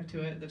aspect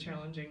to it, the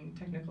challenging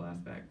technical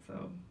aspect.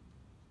 So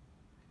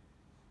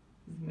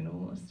it's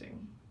minimalistic.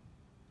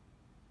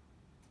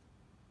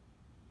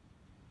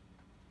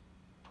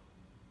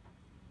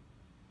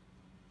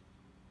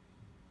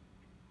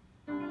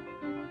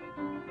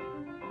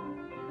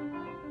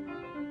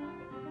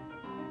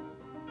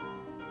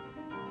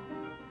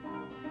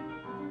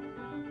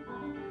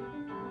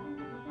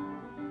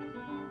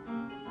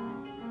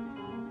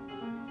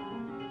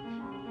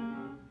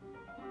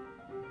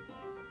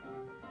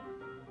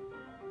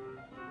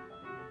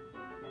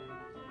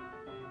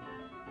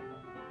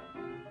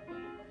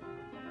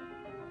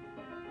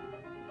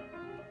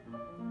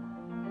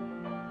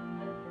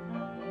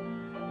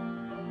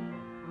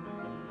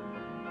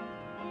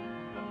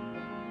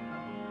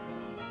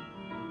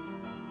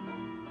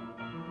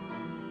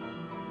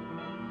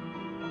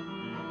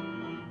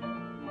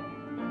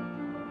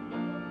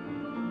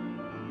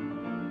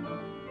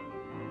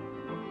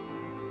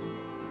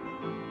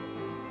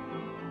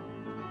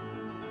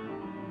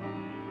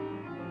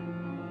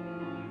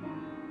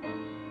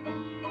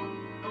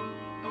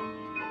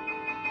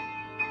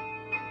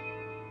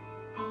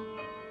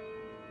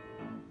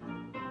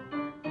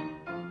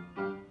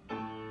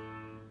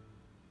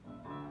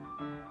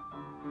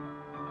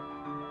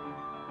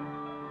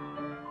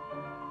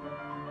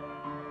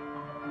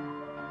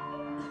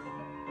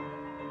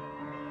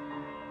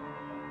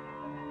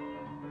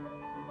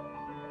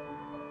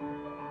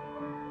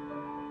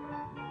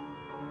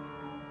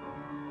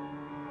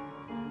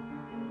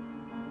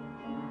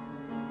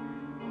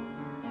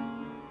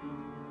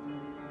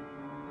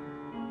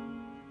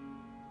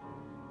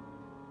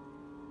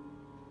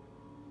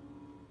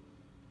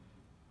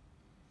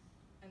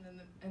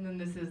 And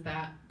then this is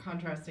that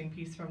contrasting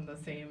piece from the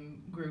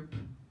same group,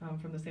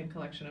 from the same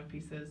collection of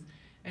pieces.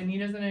 And he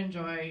doesn't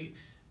enjoy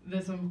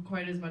this one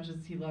quite as much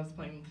as he loves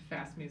playing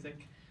fast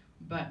music,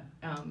 but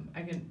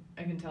I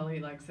can tell he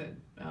likes it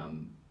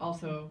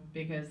also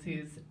because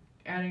he's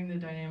adding the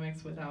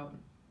dynamics without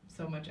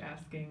so much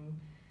asking.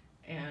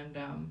 And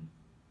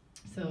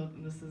so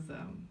this is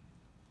the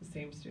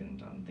same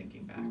student on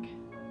Thinking Back.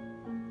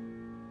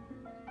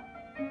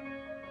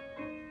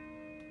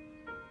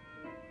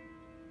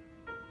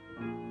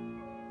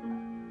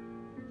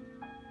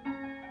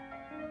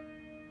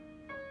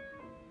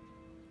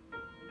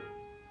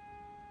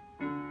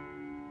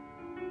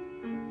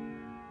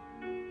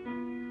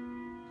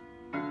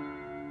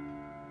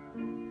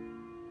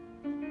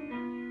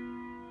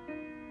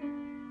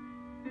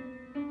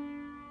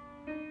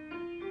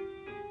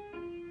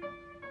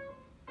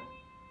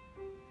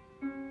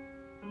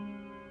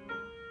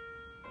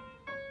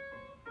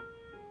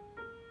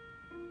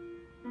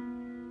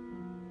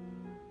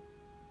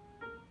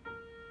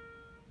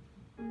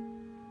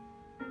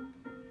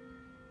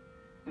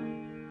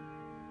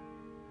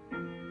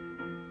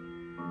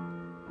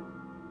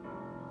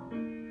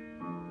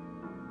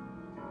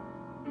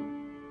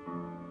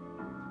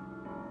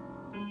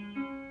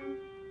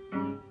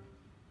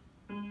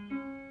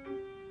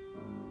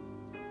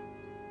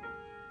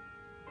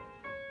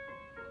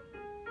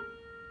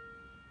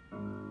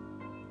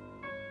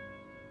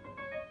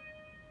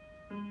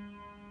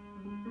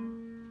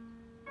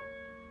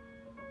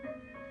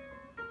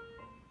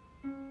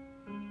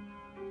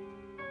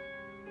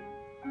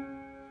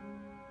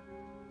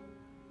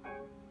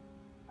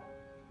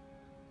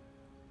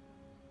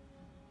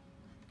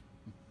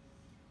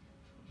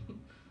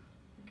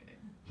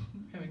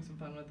 Having some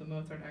fun with the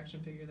Mozart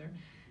action figure there.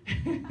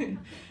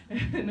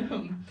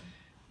 And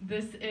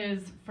this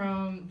is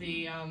from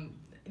the,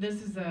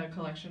 this is a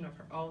collection of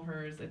all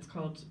hers. It's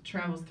called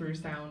Travels Through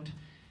Sound.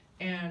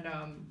 And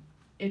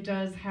it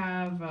does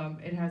have,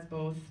 it has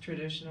both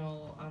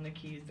traditional on the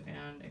keys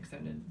and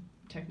extended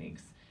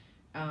techniques.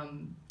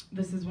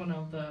 This is one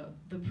of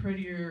the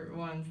prettier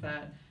ones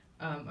that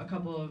a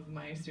couple of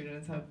my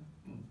students have.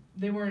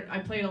 They weren't, I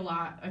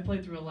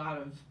played through a lot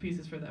of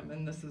pieces for them,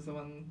 and this is the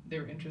one they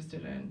were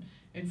interested in.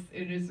 It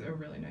is a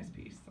really nice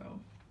piece,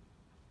 so.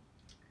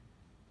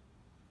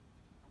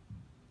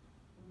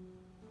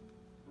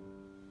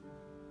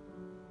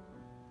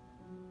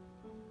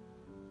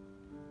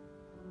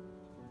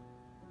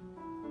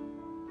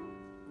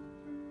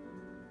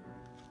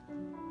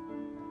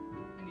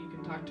 And you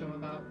can talk to them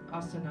about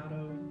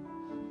ostinato.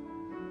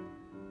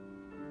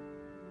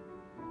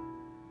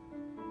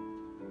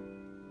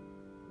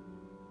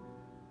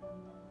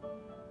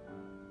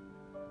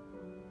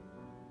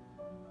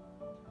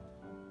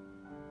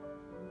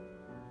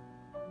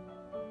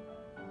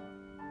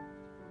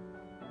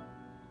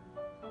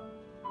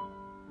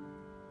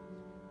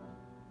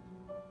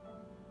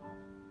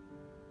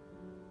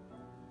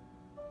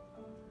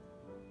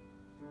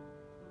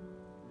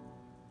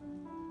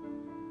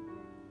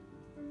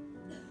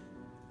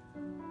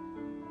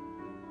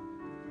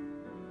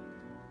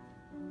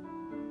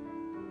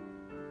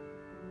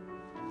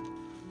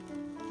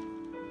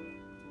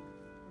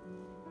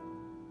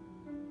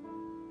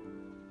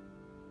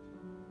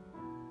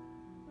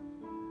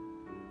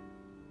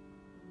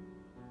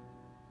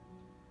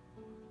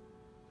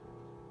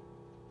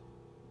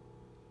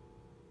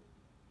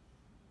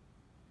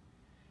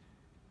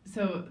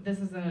 So this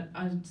is a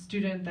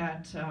student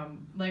that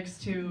likes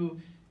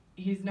to,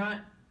 he's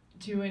not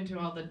too into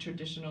all the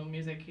traditional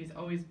music. He's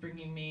always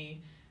bringing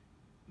me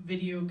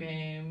video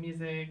game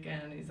music,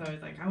 and he's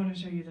always like, I want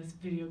to show you this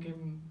video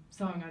game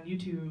song on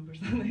YouTube or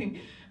something.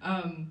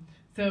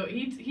 So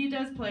he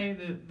does play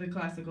the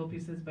classical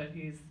pieces, but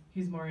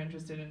he's more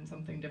interested in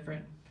something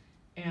different.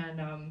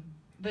 And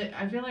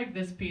I feel like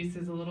this piece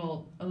is a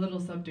little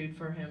subdued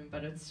for him,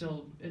 but it's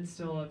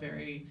still a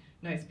very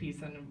nice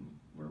piece, and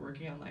we're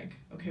working on like,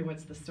 okay,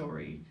 what's the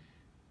story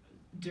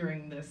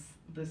during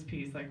this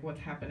piece? Like, what's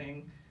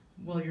happening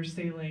while you're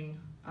sailing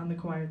on the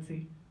quiet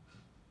sea?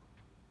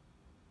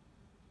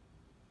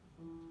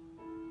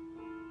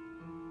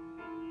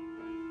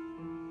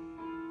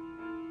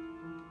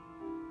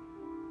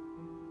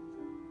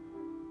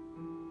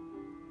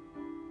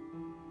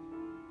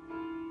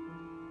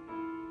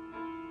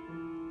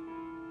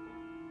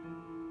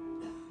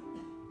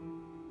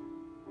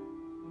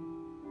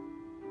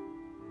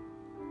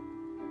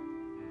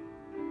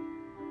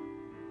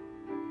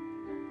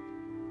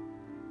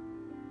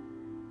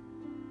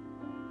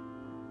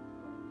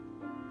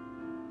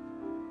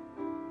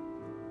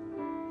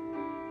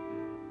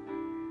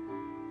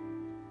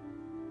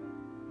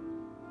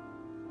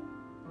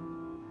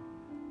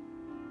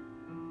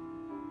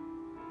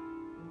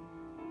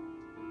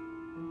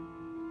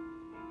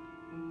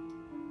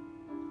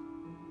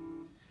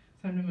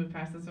 So I'm going to move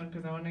past this one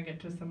because I want to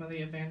get to some of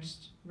the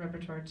advanced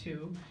repertoire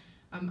too.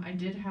 I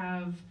did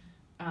have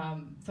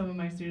some of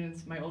my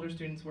students, my older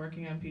students,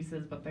 working on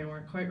pieces, but they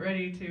weren't quite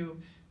ready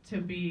to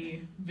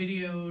be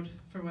videoed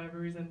for whatever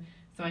reason.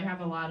 So I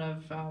have a lot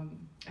of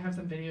I have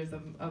some videos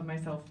of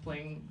myself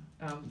playing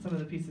some of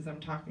the pieces I'm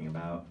talking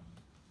about.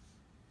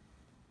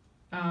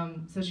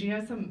 So she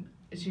has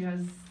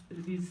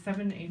these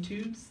 7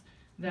 etudes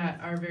that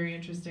are very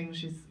interesting.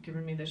 She's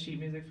given me the sheet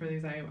music for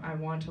these. I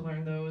want to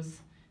learn those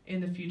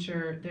in the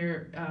future.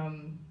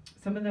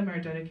 Some of them are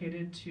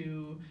dedicated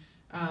to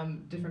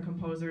different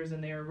composers,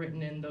 and they are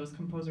written in those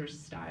composers'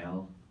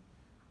 style,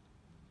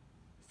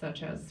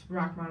 such as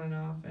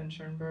Rachmaninoff and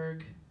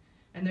Schoenberg,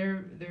 and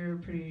they're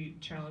pretty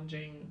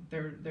challenging.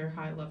 They're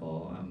high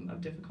level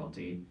of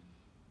difficulty.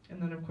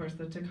 And then of course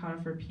the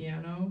Toccata for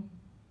Piano,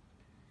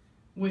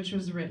 which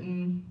was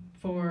written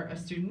for a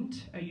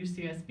student at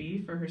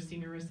UCSB for her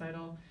senior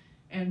recital,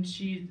 and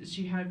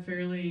she had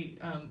fairly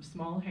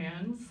small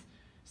hands,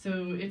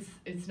 so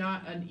it's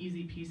not an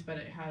easy piece, but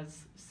it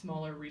has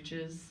smaller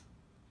reaches,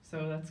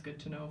 so that's good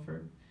to know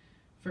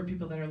for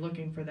people that are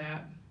looking for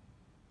that.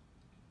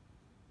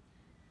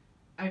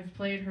 I've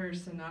played her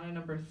Sonata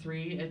Number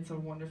 3. It's a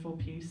wonderful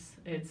piece.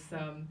 It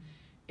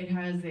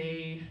has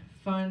a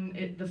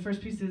fun. The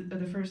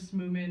first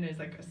movement is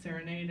like a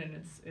serenade, and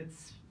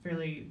it's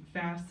fairly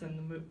fast,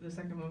 and the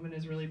second movement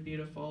is really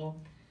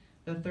beautiful.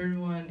 The third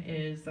one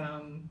is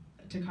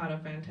Toccata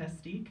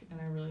Fantastique, and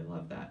I really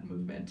love that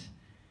movement.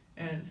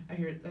 And I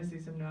see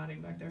some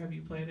nodding back there. Have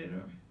you played it?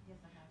 Or? Yes,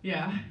 I have.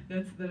 Yeah,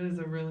 that is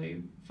a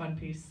really fun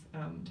piece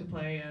to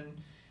play,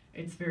 and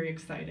it's very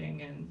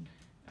exciting, and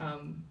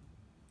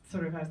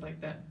sort of has like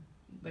that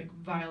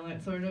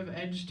violent sort of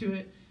edge to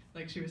it,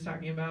 like she was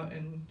talking about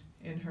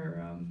in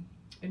her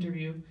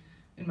interview,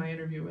 in my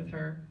interview with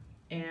her.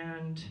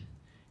 And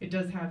it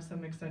does have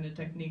some extended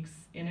techniques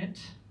in it,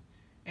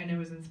 and it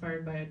was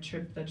inspired by a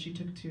trip that she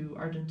took to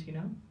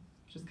Argentina,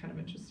 which is kind of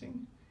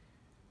interesting.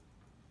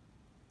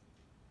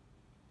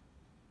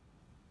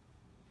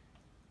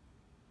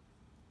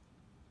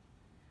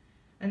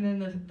 And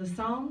then the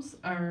Psalms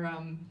are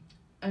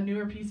a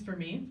newer piece for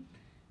me,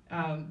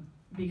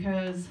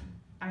 because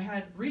I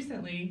had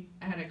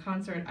a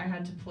concert. I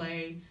had to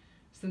play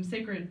some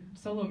sacred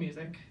solo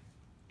music,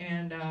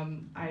 and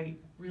I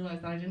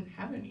realized that I didn't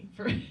have any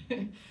for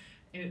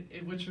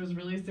it, which was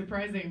really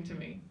surprising to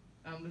me.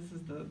 This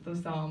is the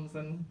Psalms,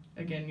 and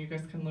again, you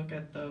guys can look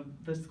at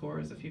the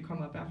scores if you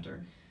come up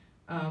after.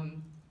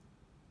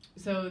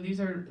 So these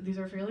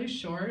are fairly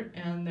short,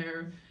 and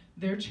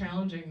they're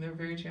challenging. They're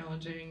very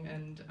challenging,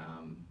 and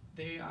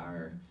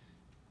they're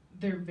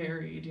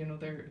varied. You know,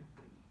 they're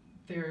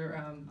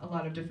a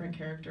lot of different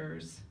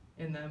characters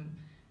in them,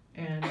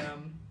 and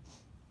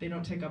they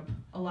don't take up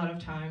a lot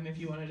of time if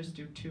you want to just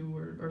do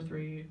 2 or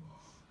 3.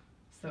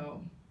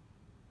 So,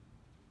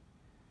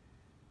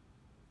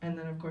 and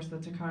then of course the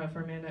Toccata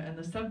for Amanda, and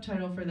the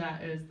subtitle for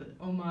that is the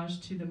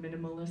Homage to the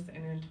Minimalist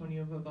and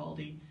Antonio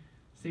Vivaldi.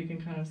 So you can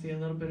kind of see a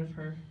little bit of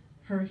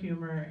her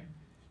humor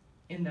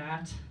in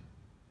that.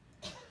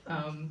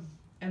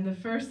 And the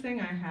first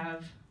thing I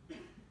have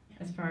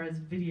as far as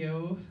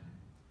video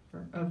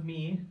of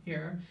me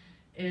here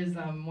is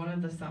one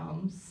of the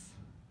Psalms.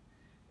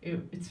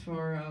 It's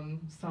for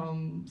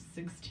Psalm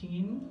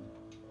 16.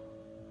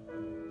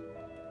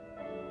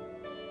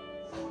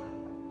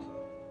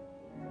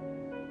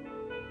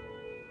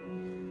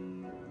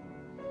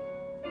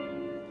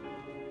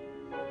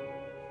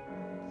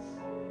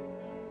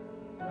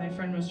 My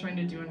friend was trying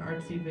to do an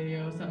artsy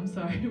video, so I'm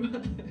sorry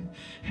about that.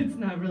 It's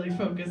not really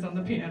focused on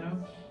the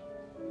piano.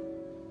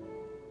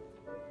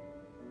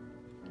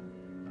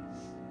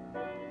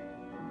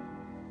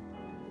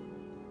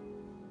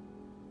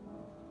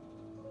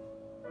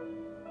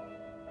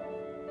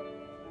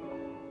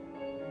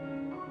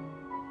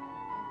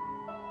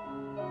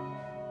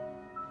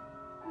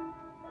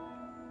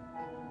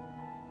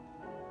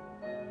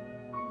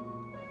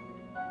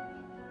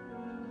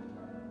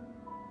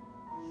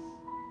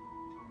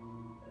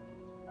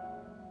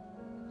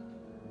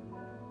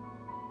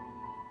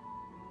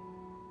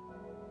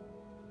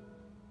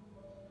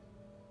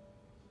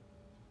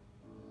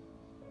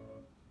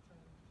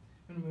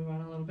 I'm going to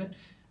move on a little bit.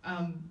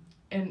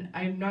 And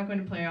I'm not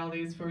going to play all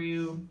these for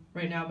you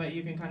right now, but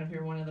you can kind of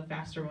hear one of the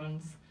faster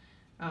ones.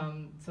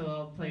 So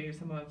I'll play you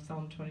some of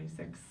Psalm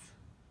 26,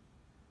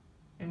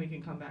 and we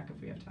can come back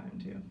if we have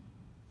time too.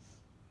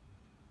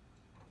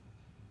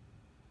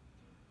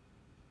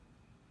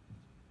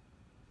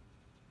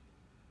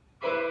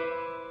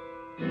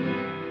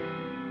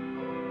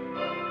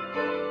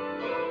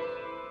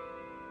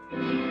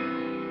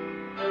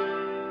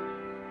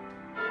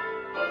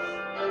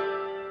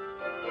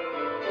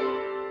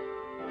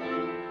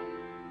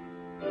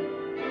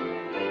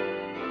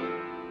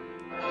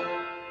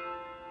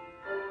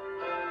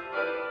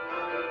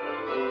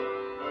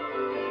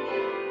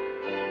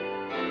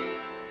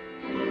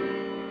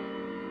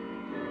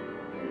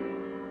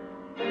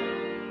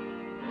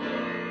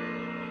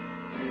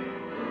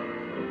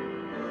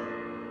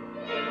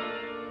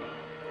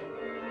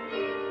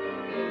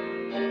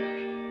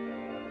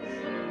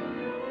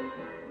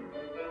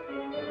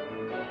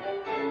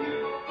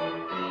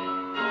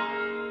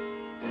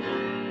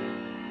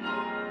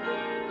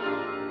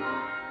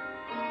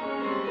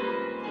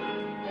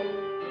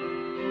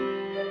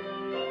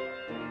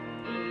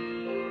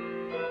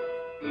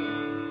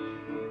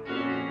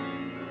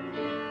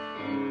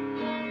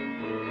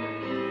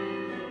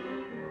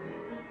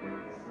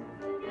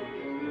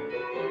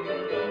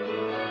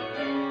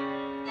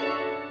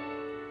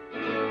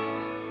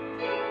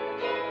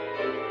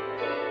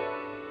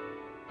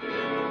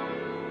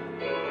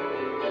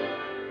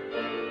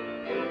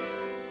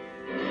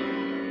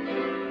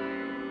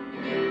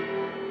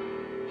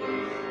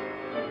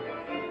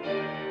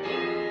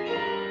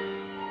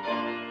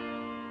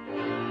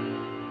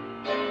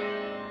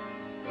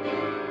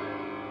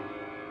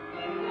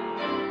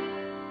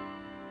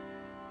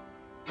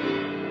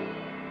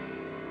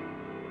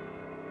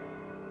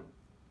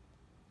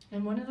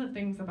 And one of the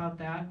things about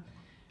that,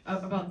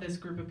 about this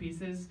group of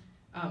pieces,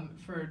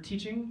 for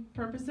teaching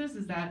purposes,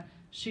 is that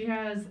she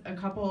has a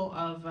couple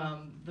of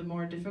the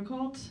more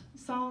difficult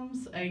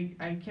psalms. I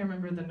can't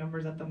remember the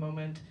numbers at the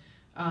moment,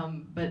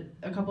 but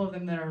a couple of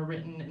them that are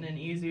written in an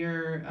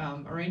easier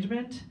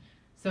arrangement.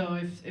 So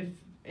if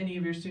any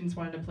of your students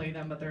wanted to play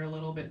them, but they're a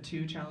little bit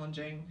too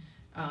challenging,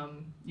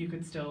 you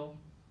could still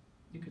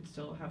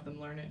have them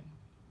learn it.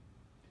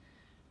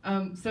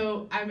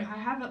 So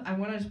I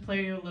wanted to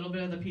play you a little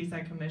bit of the piece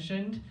I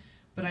commissioned,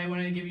 but I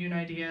wanted to give you an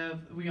idea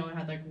of, we only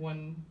had like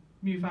one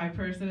MU5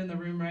 person in the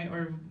room, right?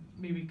 Or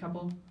maybe a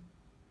couple.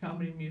 How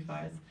many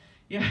MU5s?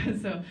 Yeah,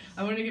 so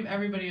I want to give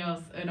everybody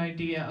else an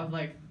idea of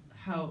like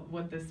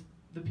what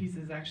the piece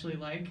is actually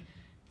like.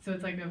 So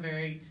it's like a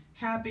very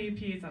happy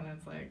piece, and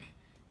it's like,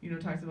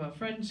 talks about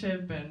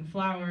friendship and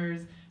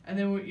flowers, and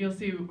then you'll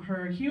see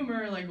her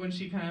humor, like when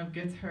she kind of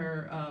gets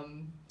her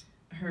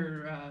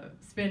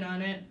spin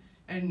on it,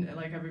 and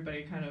like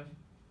everybody kind of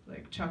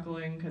like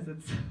chuckling because it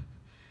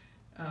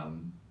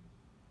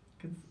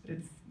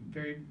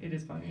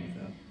is funny.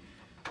 So.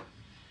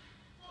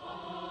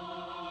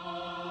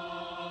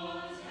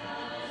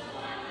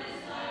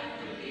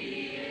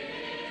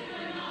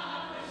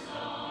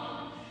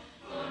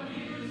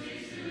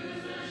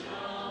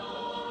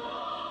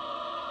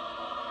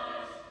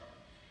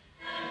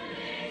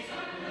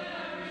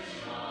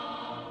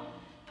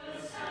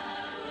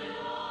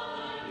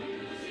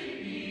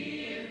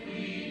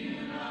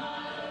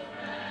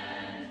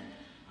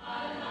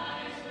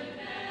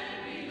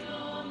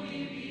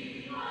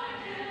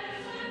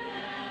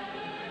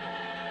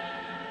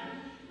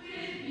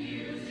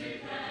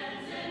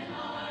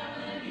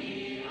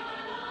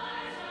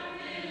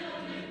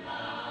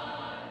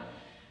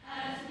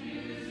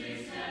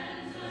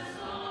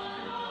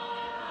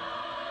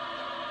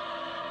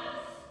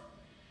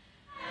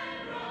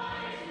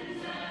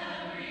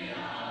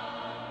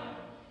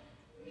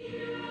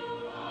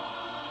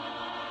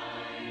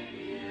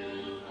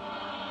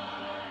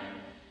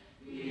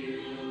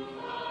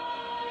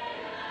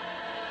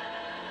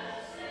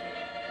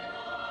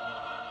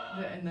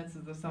 And this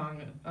is the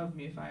song of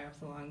Mu Phi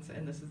Epsilons,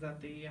 and this is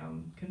at the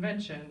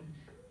convention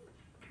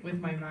with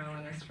my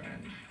violinist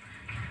friend.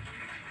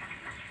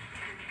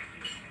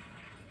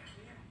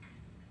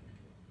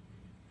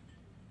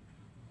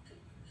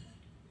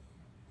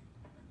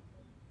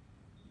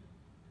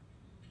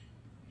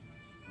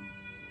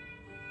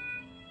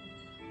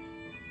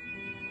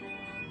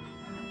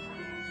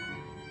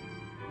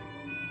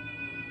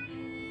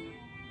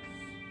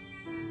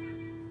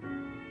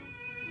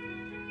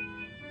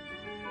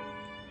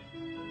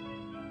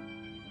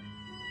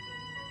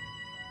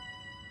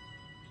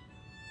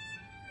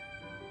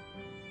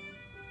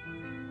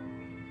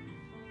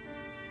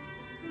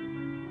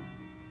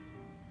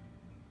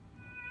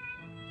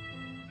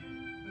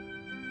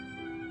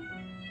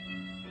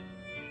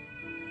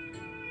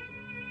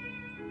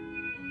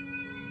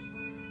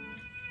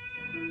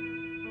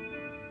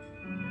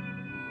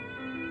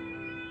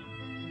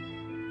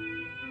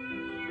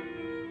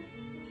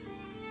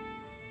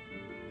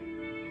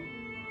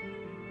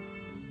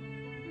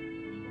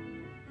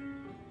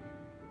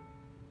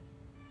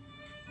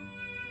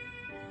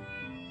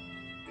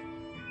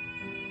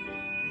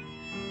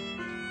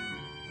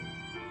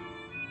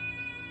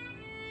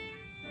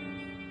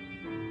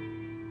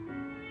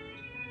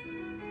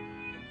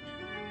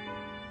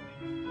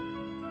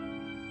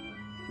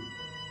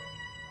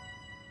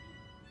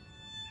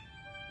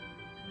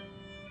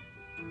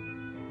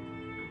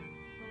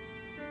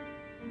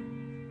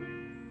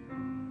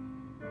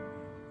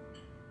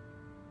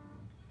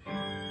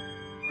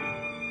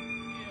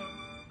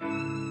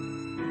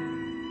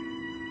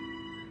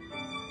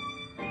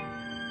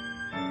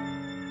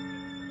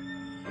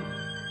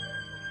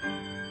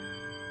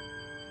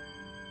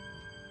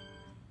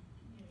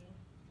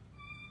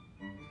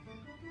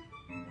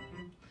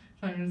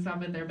 So I'm going to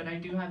stop it there, but I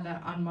do have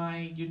that on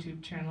my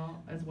YouTube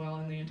channel as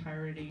well in the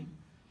entirety.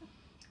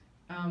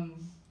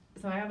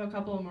 So I have a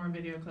couple more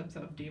video clips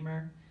of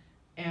Diemer,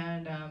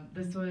 and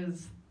this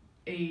was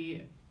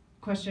a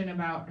question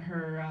about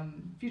her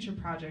future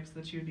projects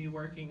that she would be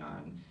working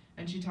on,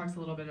 and she talks a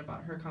little bit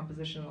about her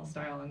compositional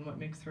style and what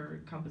makes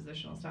her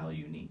compositional style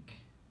unique.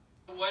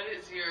 What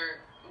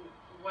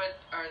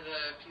are the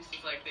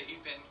pieces like that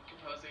you've been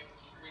composing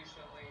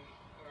recently,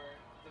 or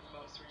the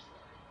most recently?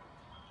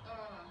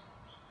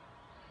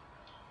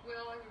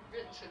 Well, I've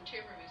written some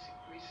chamber music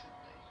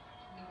recently,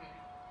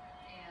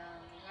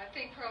 and I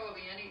think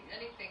probably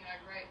anything I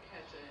write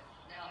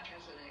now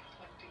has an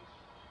eclectic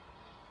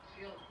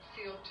feel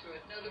to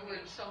it. In other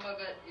words, some of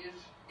it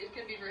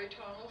can be very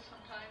tonal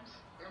sometimes,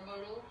 or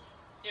modal.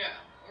 Yeah.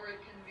 Or it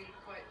can be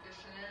quite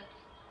dissonant.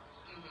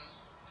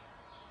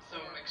 So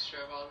a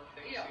mixture of all the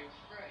things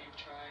you've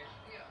tried.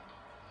 Yeah.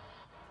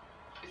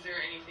 Is there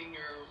anything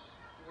you're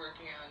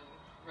working on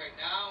right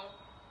now?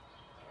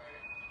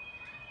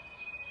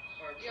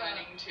 Or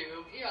planning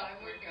to? Yeah,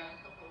 I'm working on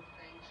a couple of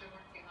things. I'm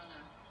working on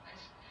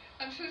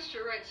I'm supposed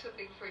to write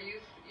something for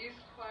youth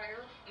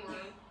choir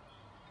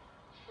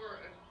for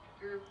a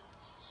group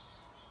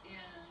in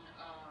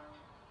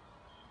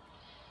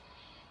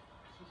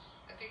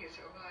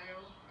Ohio,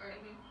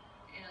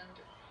 and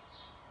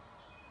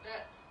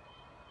that.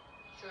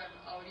 So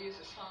I'll use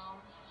a psalm.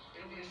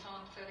 There'll be a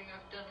psalm setting.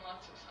 I've done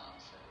lots of psalm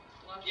settings,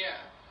 lots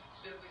of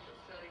biblical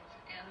settings,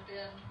 and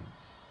then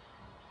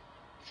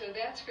so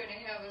that's going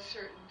to have a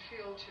certain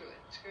feel to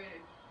it.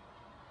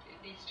 It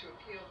needs to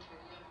appeal to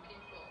young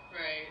people.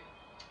 Right.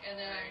 And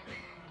then I'm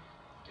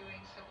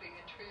doing something,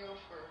 a trio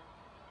for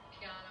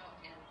piano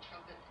and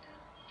trumpet and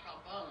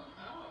trombone.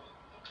 Oh,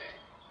 okay.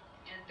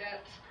 And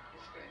that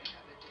is going to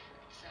have a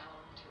different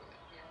sound to it,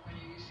 when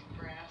you're using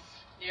brass.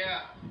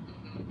 Yeah.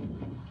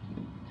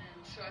 And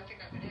so I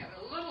think I'm going to have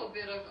a little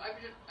bit of,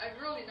 I've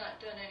really not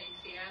done any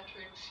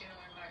theatrics, in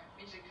my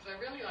music, because I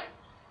really like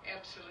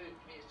absolute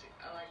music.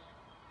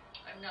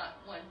 I'm not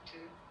one to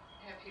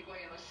have people,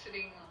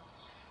 sitting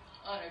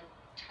on a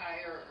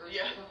tire or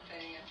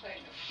something and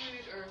playing the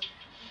flute, or,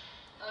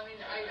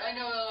 I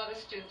know a lot of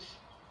students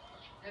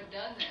have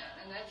done that,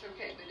 and that's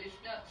okay, but it's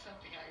not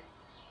something I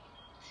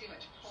see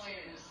much point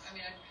in.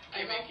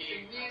 I like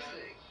the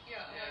music.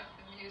 I like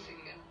the music,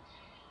 and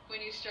when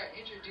you start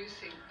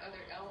introducing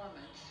other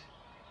elements,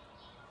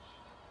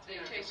 they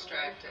take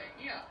away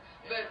from.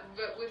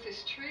 But with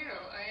this trio,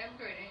 I am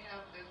going to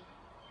have the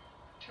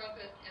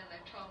trumpet and the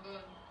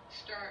trombone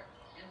start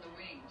in the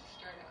wings,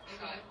 start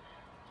outside.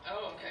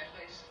 Oh, okay.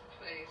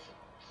 Plays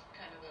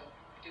kind of a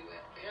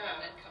duet there,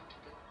 and then come to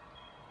the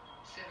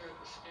center of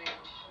the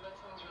stage. Well, that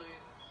sounds really,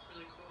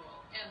 really cool.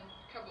 And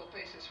a couple of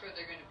places where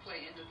they're going to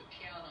play into the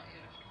piano,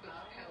 put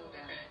the pedal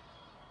down. Okay.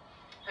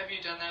 Have you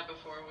done that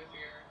before with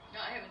your?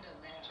 No, I haven't done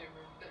that.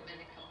 Chamber? But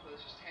many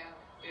composers have.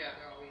 Yeah.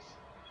 They're always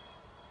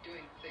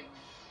doing things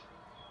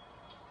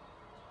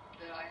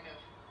that I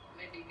have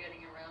maybe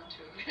getting around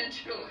to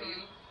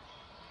eventually.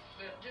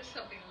 But just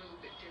something a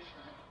little bit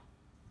different.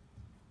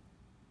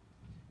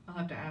 I'll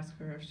have to ask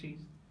her if she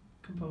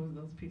composed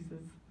those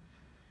pieces.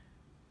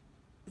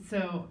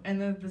 So,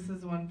 and then this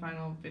is one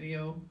final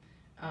video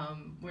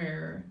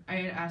where I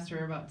had asked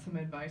her about some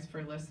advice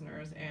for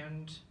listeners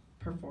and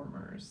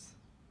performers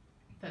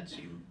that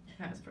she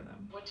has for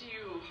them. What do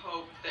you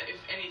hope that, if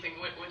anything,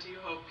 what do you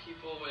hope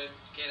people would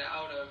get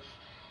out of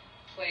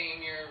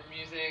playing your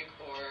music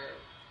or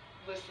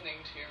listening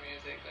to your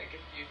music? Like,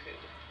 if you could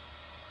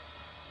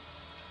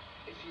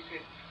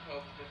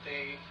hope that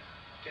they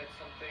get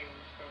something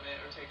from it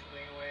or take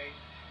something away.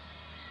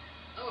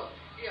 Oh,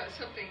 yeah,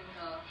 something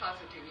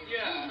positive.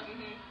 Yeah.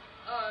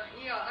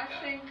 I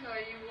think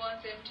you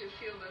want them to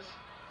feel the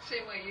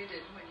same way you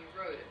did when you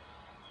wrote it.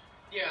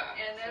 Yeah,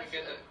 and so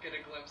that's get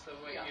a glimpse of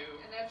what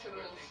you. And that's a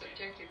little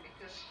subjective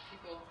because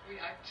people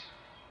react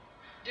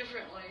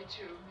differently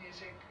to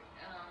music.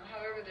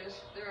 However,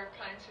 there are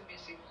kinds of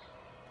music,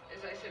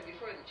 as I said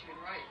before, that you can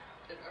write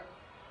that are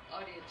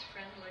audience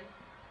friendly.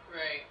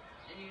 Right.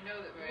 And you know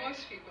that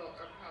most people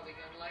are probably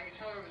going to like it.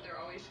 However, there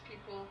are always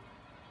people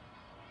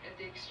at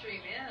the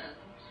extreme end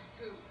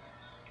who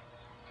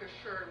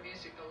prefer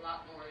music a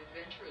lot more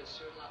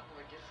adventurous or a lot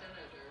more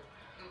dissonant or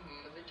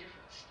of a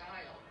different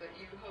style. But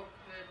you hope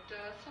that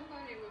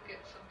somebody will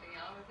get something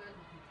out of it.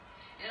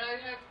 And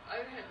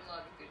I've had a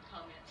lot of good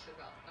comments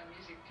about my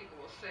music.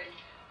 People will say,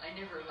 I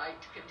never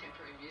liked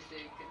contemporary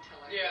music until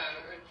I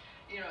heard it.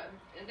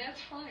 And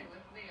that's fine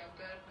with me. I'm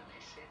glad when they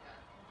say that.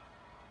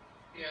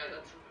 Yeah,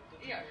 that's weird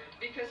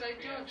because I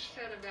don't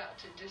set about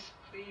to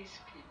displease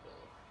people.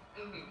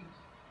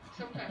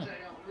 Sometimes I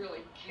don't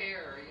really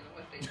care,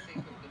 what they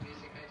think of the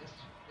music. I just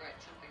write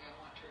something I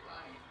want to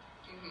write.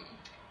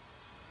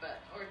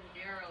 But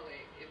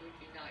ordinarily, it would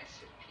be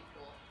nice if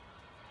people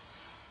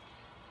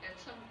had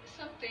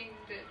something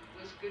that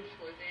was good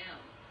for them.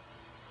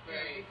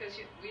 Right. Because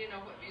we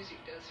know what music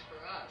does for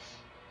us.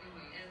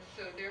 And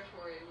so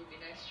therefore, it would be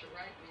nice to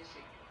write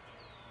music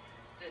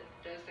that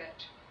does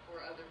that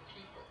for other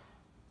people.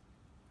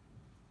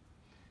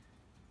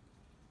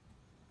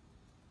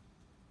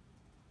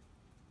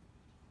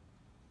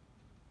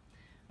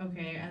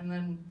 Okay, and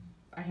then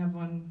I have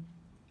one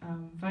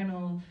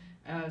final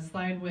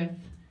slide with,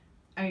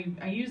 I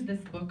used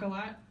this book a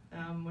lot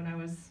when I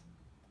was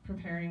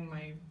preparing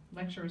my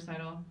lecture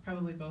recital,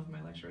 probably both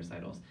my lecture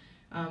recitals.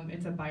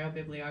 It's a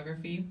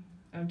biobibliography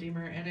of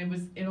Diemer, and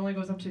it only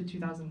goes up to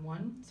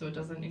 2001, so it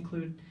doesn't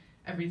include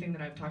everything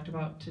that I've talked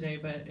about today,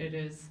 but it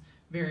is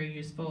very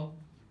useful.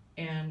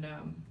 And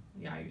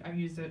I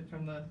used it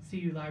from the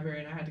CU library,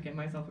 and I had to get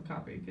myself a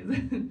copy because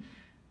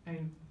I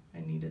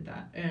needed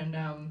that. And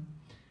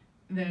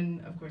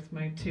then, of course,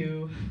 my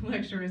 2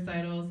 lecture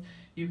recitals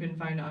you can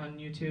find on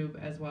YouTube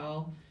as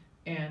well,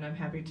 and I'm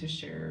happy to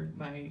share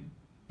my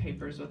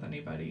papers with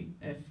anybody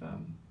if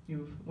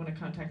you want to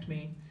contact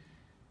me.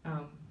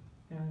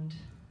 And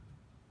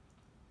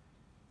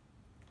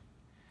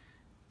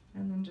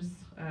then just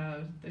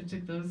I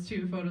took those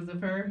 2 photos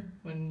of her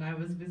when I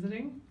was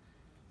visiting,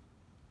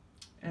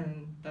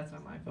 and that's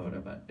not my photo,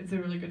 but it's a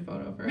really good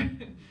photo of her.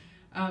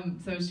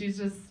 So she's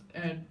just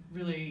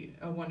really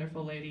a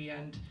wonderful lady,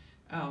 and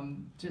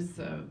just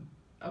a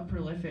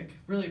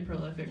really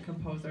prolific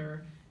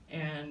composer,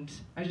 and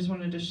I just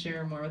wanted to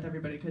share more with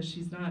everybody because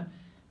she's not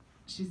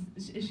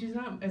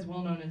as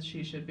well known as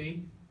she should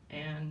be,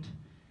 and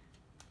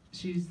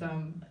she's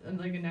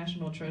like a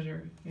national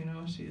treasure. You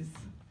know, she's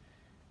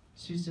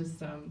just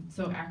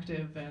so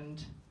active,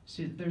 and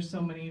there's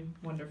so many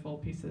wonderful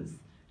pieces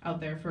out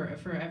there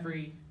for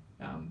every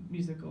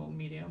musical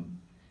medium,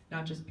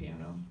 not just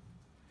piano.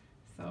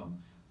 So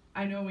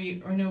I know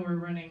we're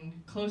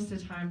running close to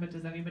time, but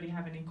does anybody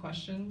have any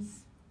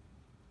questions?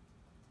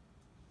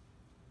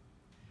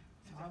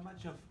 So how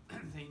much of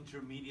the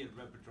intermediate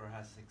repertoire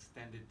has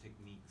extended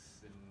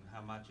techniques, and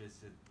how much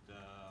is it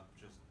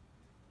just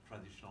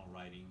traditional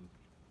writing?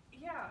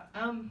 Yeah.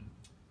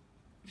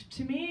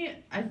 To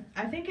me,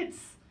 I think it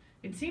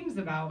seems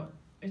about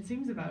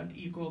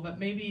equal, but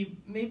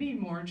maybe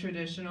more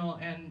traditional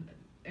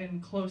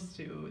and close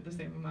to the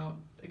same amount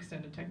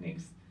extended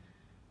techniques.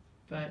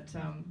 But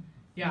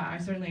yeah, I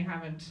certainly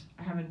haven't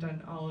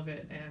done all of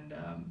it, and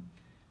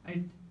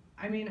I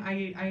mean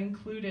I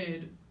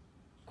included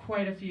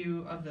quite a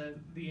few of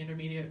the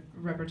intermediate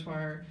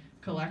repertoire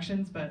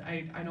collections, but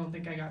I don't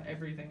think I got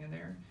everything in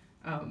there,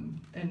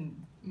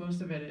 and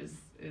most of it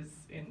is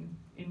in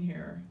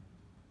here.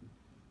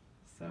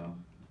 So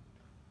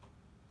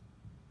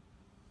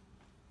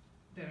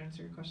did that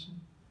answer your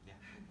question? Yeah.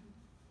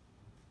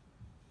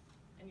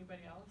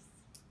 Anybody else?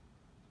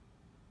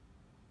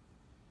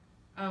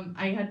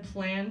 I had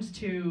planned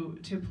to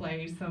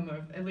play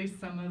at least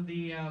some of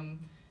the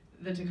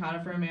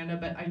toccata for Amanda,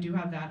 but I do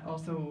have that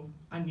also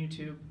on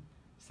YouTube.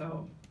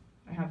 So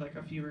I have like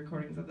a few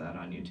recordings of that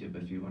on YouTube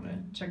if you want to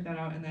check that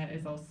out, and that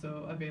is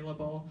also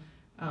available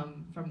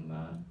from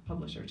the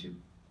publisher too.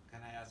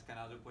 Can I ask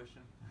another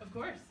question? Of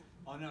course.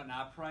 On an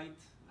upright,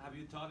 have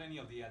you taught any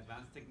of the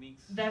advanced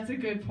techniques? That's a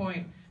good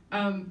point.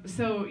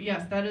 So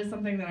yes, that is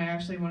something that I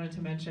actually wanted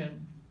to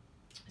mention.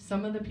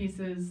 Some of the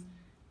pieces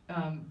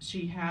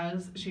she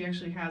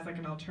actually has like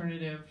an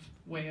alternative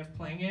way of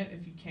playing it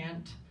if you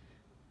can't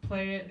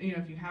play it, you know,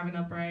 if you have an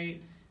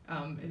upright,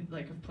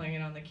 like of playing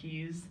it on the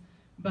keys.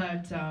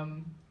 But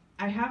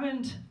I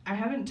haven't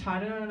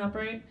taught it on an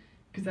upright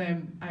because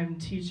I'm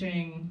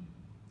teaching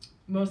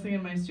mostly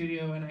in my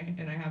studio,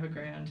 and I have a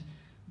grand.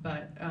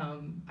 But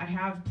I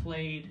have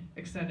played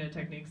extended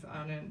techniques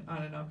on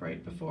an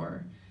upright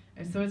before,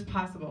 and so it's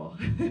possible.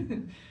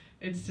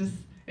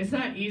 It's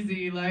not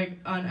easy like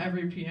on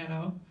every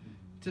piano.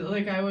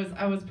 Like I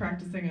was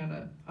practicing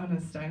on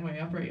a Steinway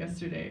upright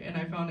yesterday, and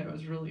I found it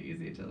was really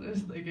easy to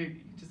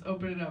just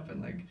open it up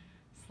and like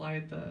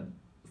slide the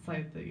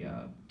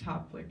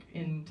top like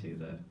into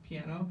the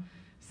piano.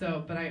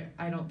 So, but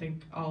I don't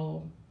think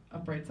all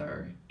uprights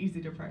are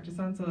easy to practice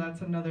on. So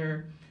that's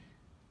another,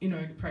 you know,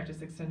 I could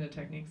practice extended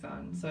techniques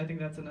on. So I think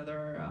that's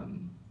another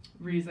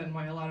reason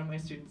why a lot of my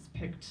students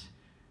picked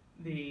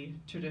the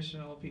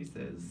traditional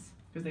pieces,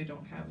 because they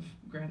don't have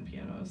grand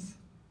pianos.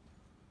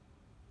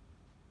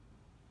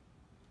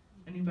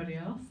 Anybody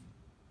else?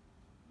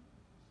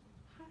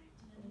 Hi. Do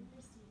any of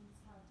your students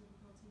have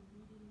difficulty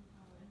reading,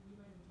 and you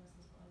might have addressed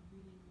this, but like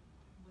reading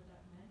what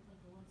that meant,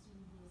 like the one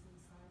student who was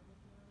inside with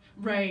her?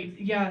 Right,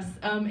 yes.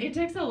 It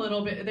takes a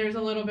little bit, there's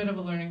a little bit of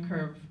a learning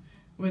curve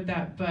with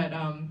that, but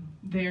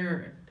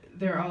they're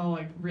all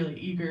like really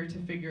eager to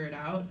figure it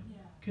out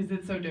because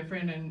it's so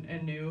different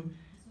and new.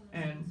 So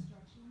and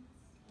instructions?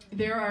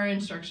 There are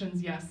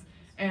instructions, yes.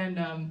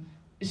 And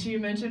she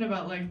mentioned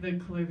about like the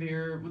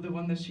clavier, the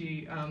one that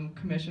she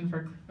commissioned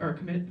for, or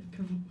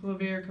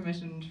clavier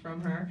commissioned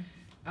from her,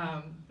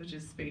 which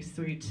is Space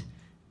Suite.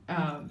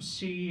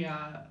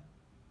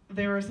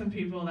 There were some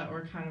people that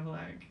were kind of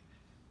like,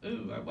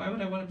 ooh, why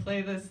would I want to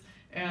play this?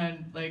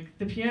 And like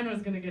the piano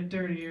is gonna get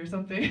dirty or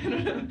something. I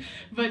don't know.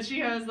 But she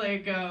has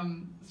like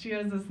she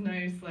has this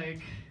nice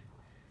like,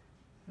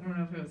 I don't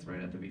know if it was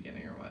right at the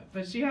beginning or what,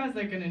 but she has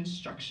like an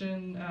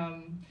instruction.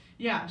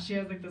 Yeah, she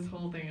has like this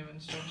whole thing of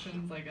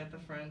instructions like at the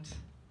front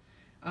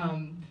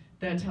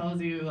that tells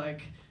you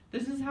like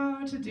this is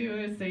how to do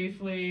it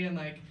safely, and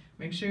like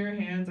make sure your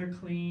hands are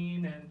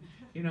clean, and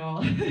you know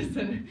all this,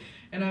 and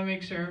I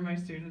make sure my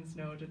students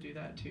know to do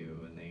that too,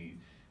 and they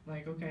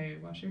like, okay,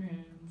 wash your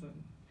hands,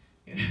 and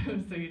you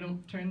know, so you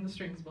don't turn the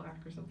strings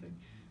black or something.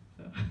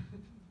 So,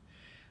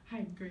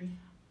 hi, Grace.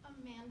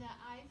 Amanda,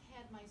 I've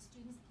had my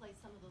students play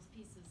some of those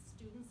pieces.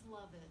 Students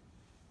love it,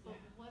 but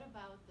what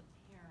about the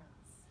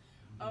parents?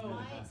 Oh,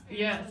 my experience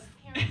yes. was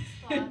parents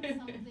thought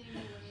something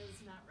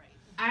was not right.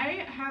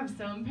 I have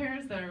some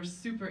parents that are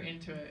super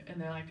into it,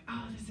 and they're like,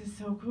 oh, this is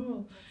so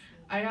cool.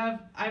 I've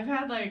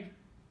had like,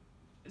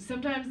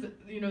 sometimes,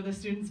 you know, the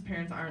students'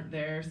 parents aren't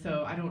there,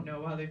 so I don't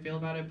know how they feel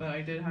about it, but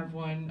I did have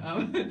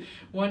one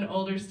one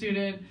older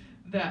student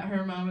that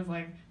her mom was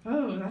like,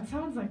 oh, that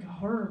sounds like a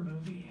horror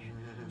movie.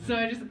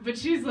 So but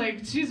she's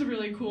a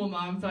really cool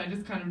mom, so I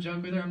just kind of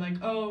joke with her. I'm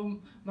like, oh,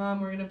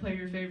 Mom, we're gonna play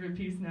your favorite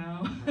piece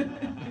now.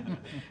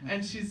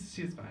 And she's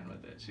fine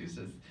with it.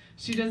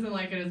 She doesn't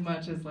like it as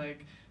much as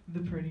like the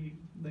pretty,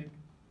 like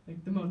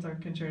the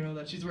Mozart concerto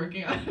that she's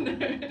working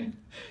on.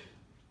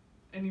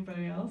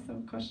 Anybody else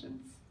have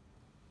questions?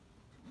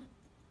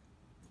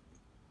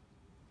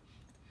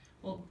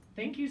 Well,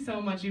 thank you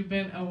so much. You've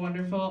been a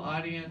wonderful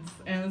audience,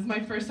 and this is my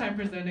first time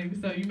presenting,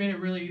 so you made it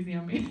really easy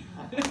on me.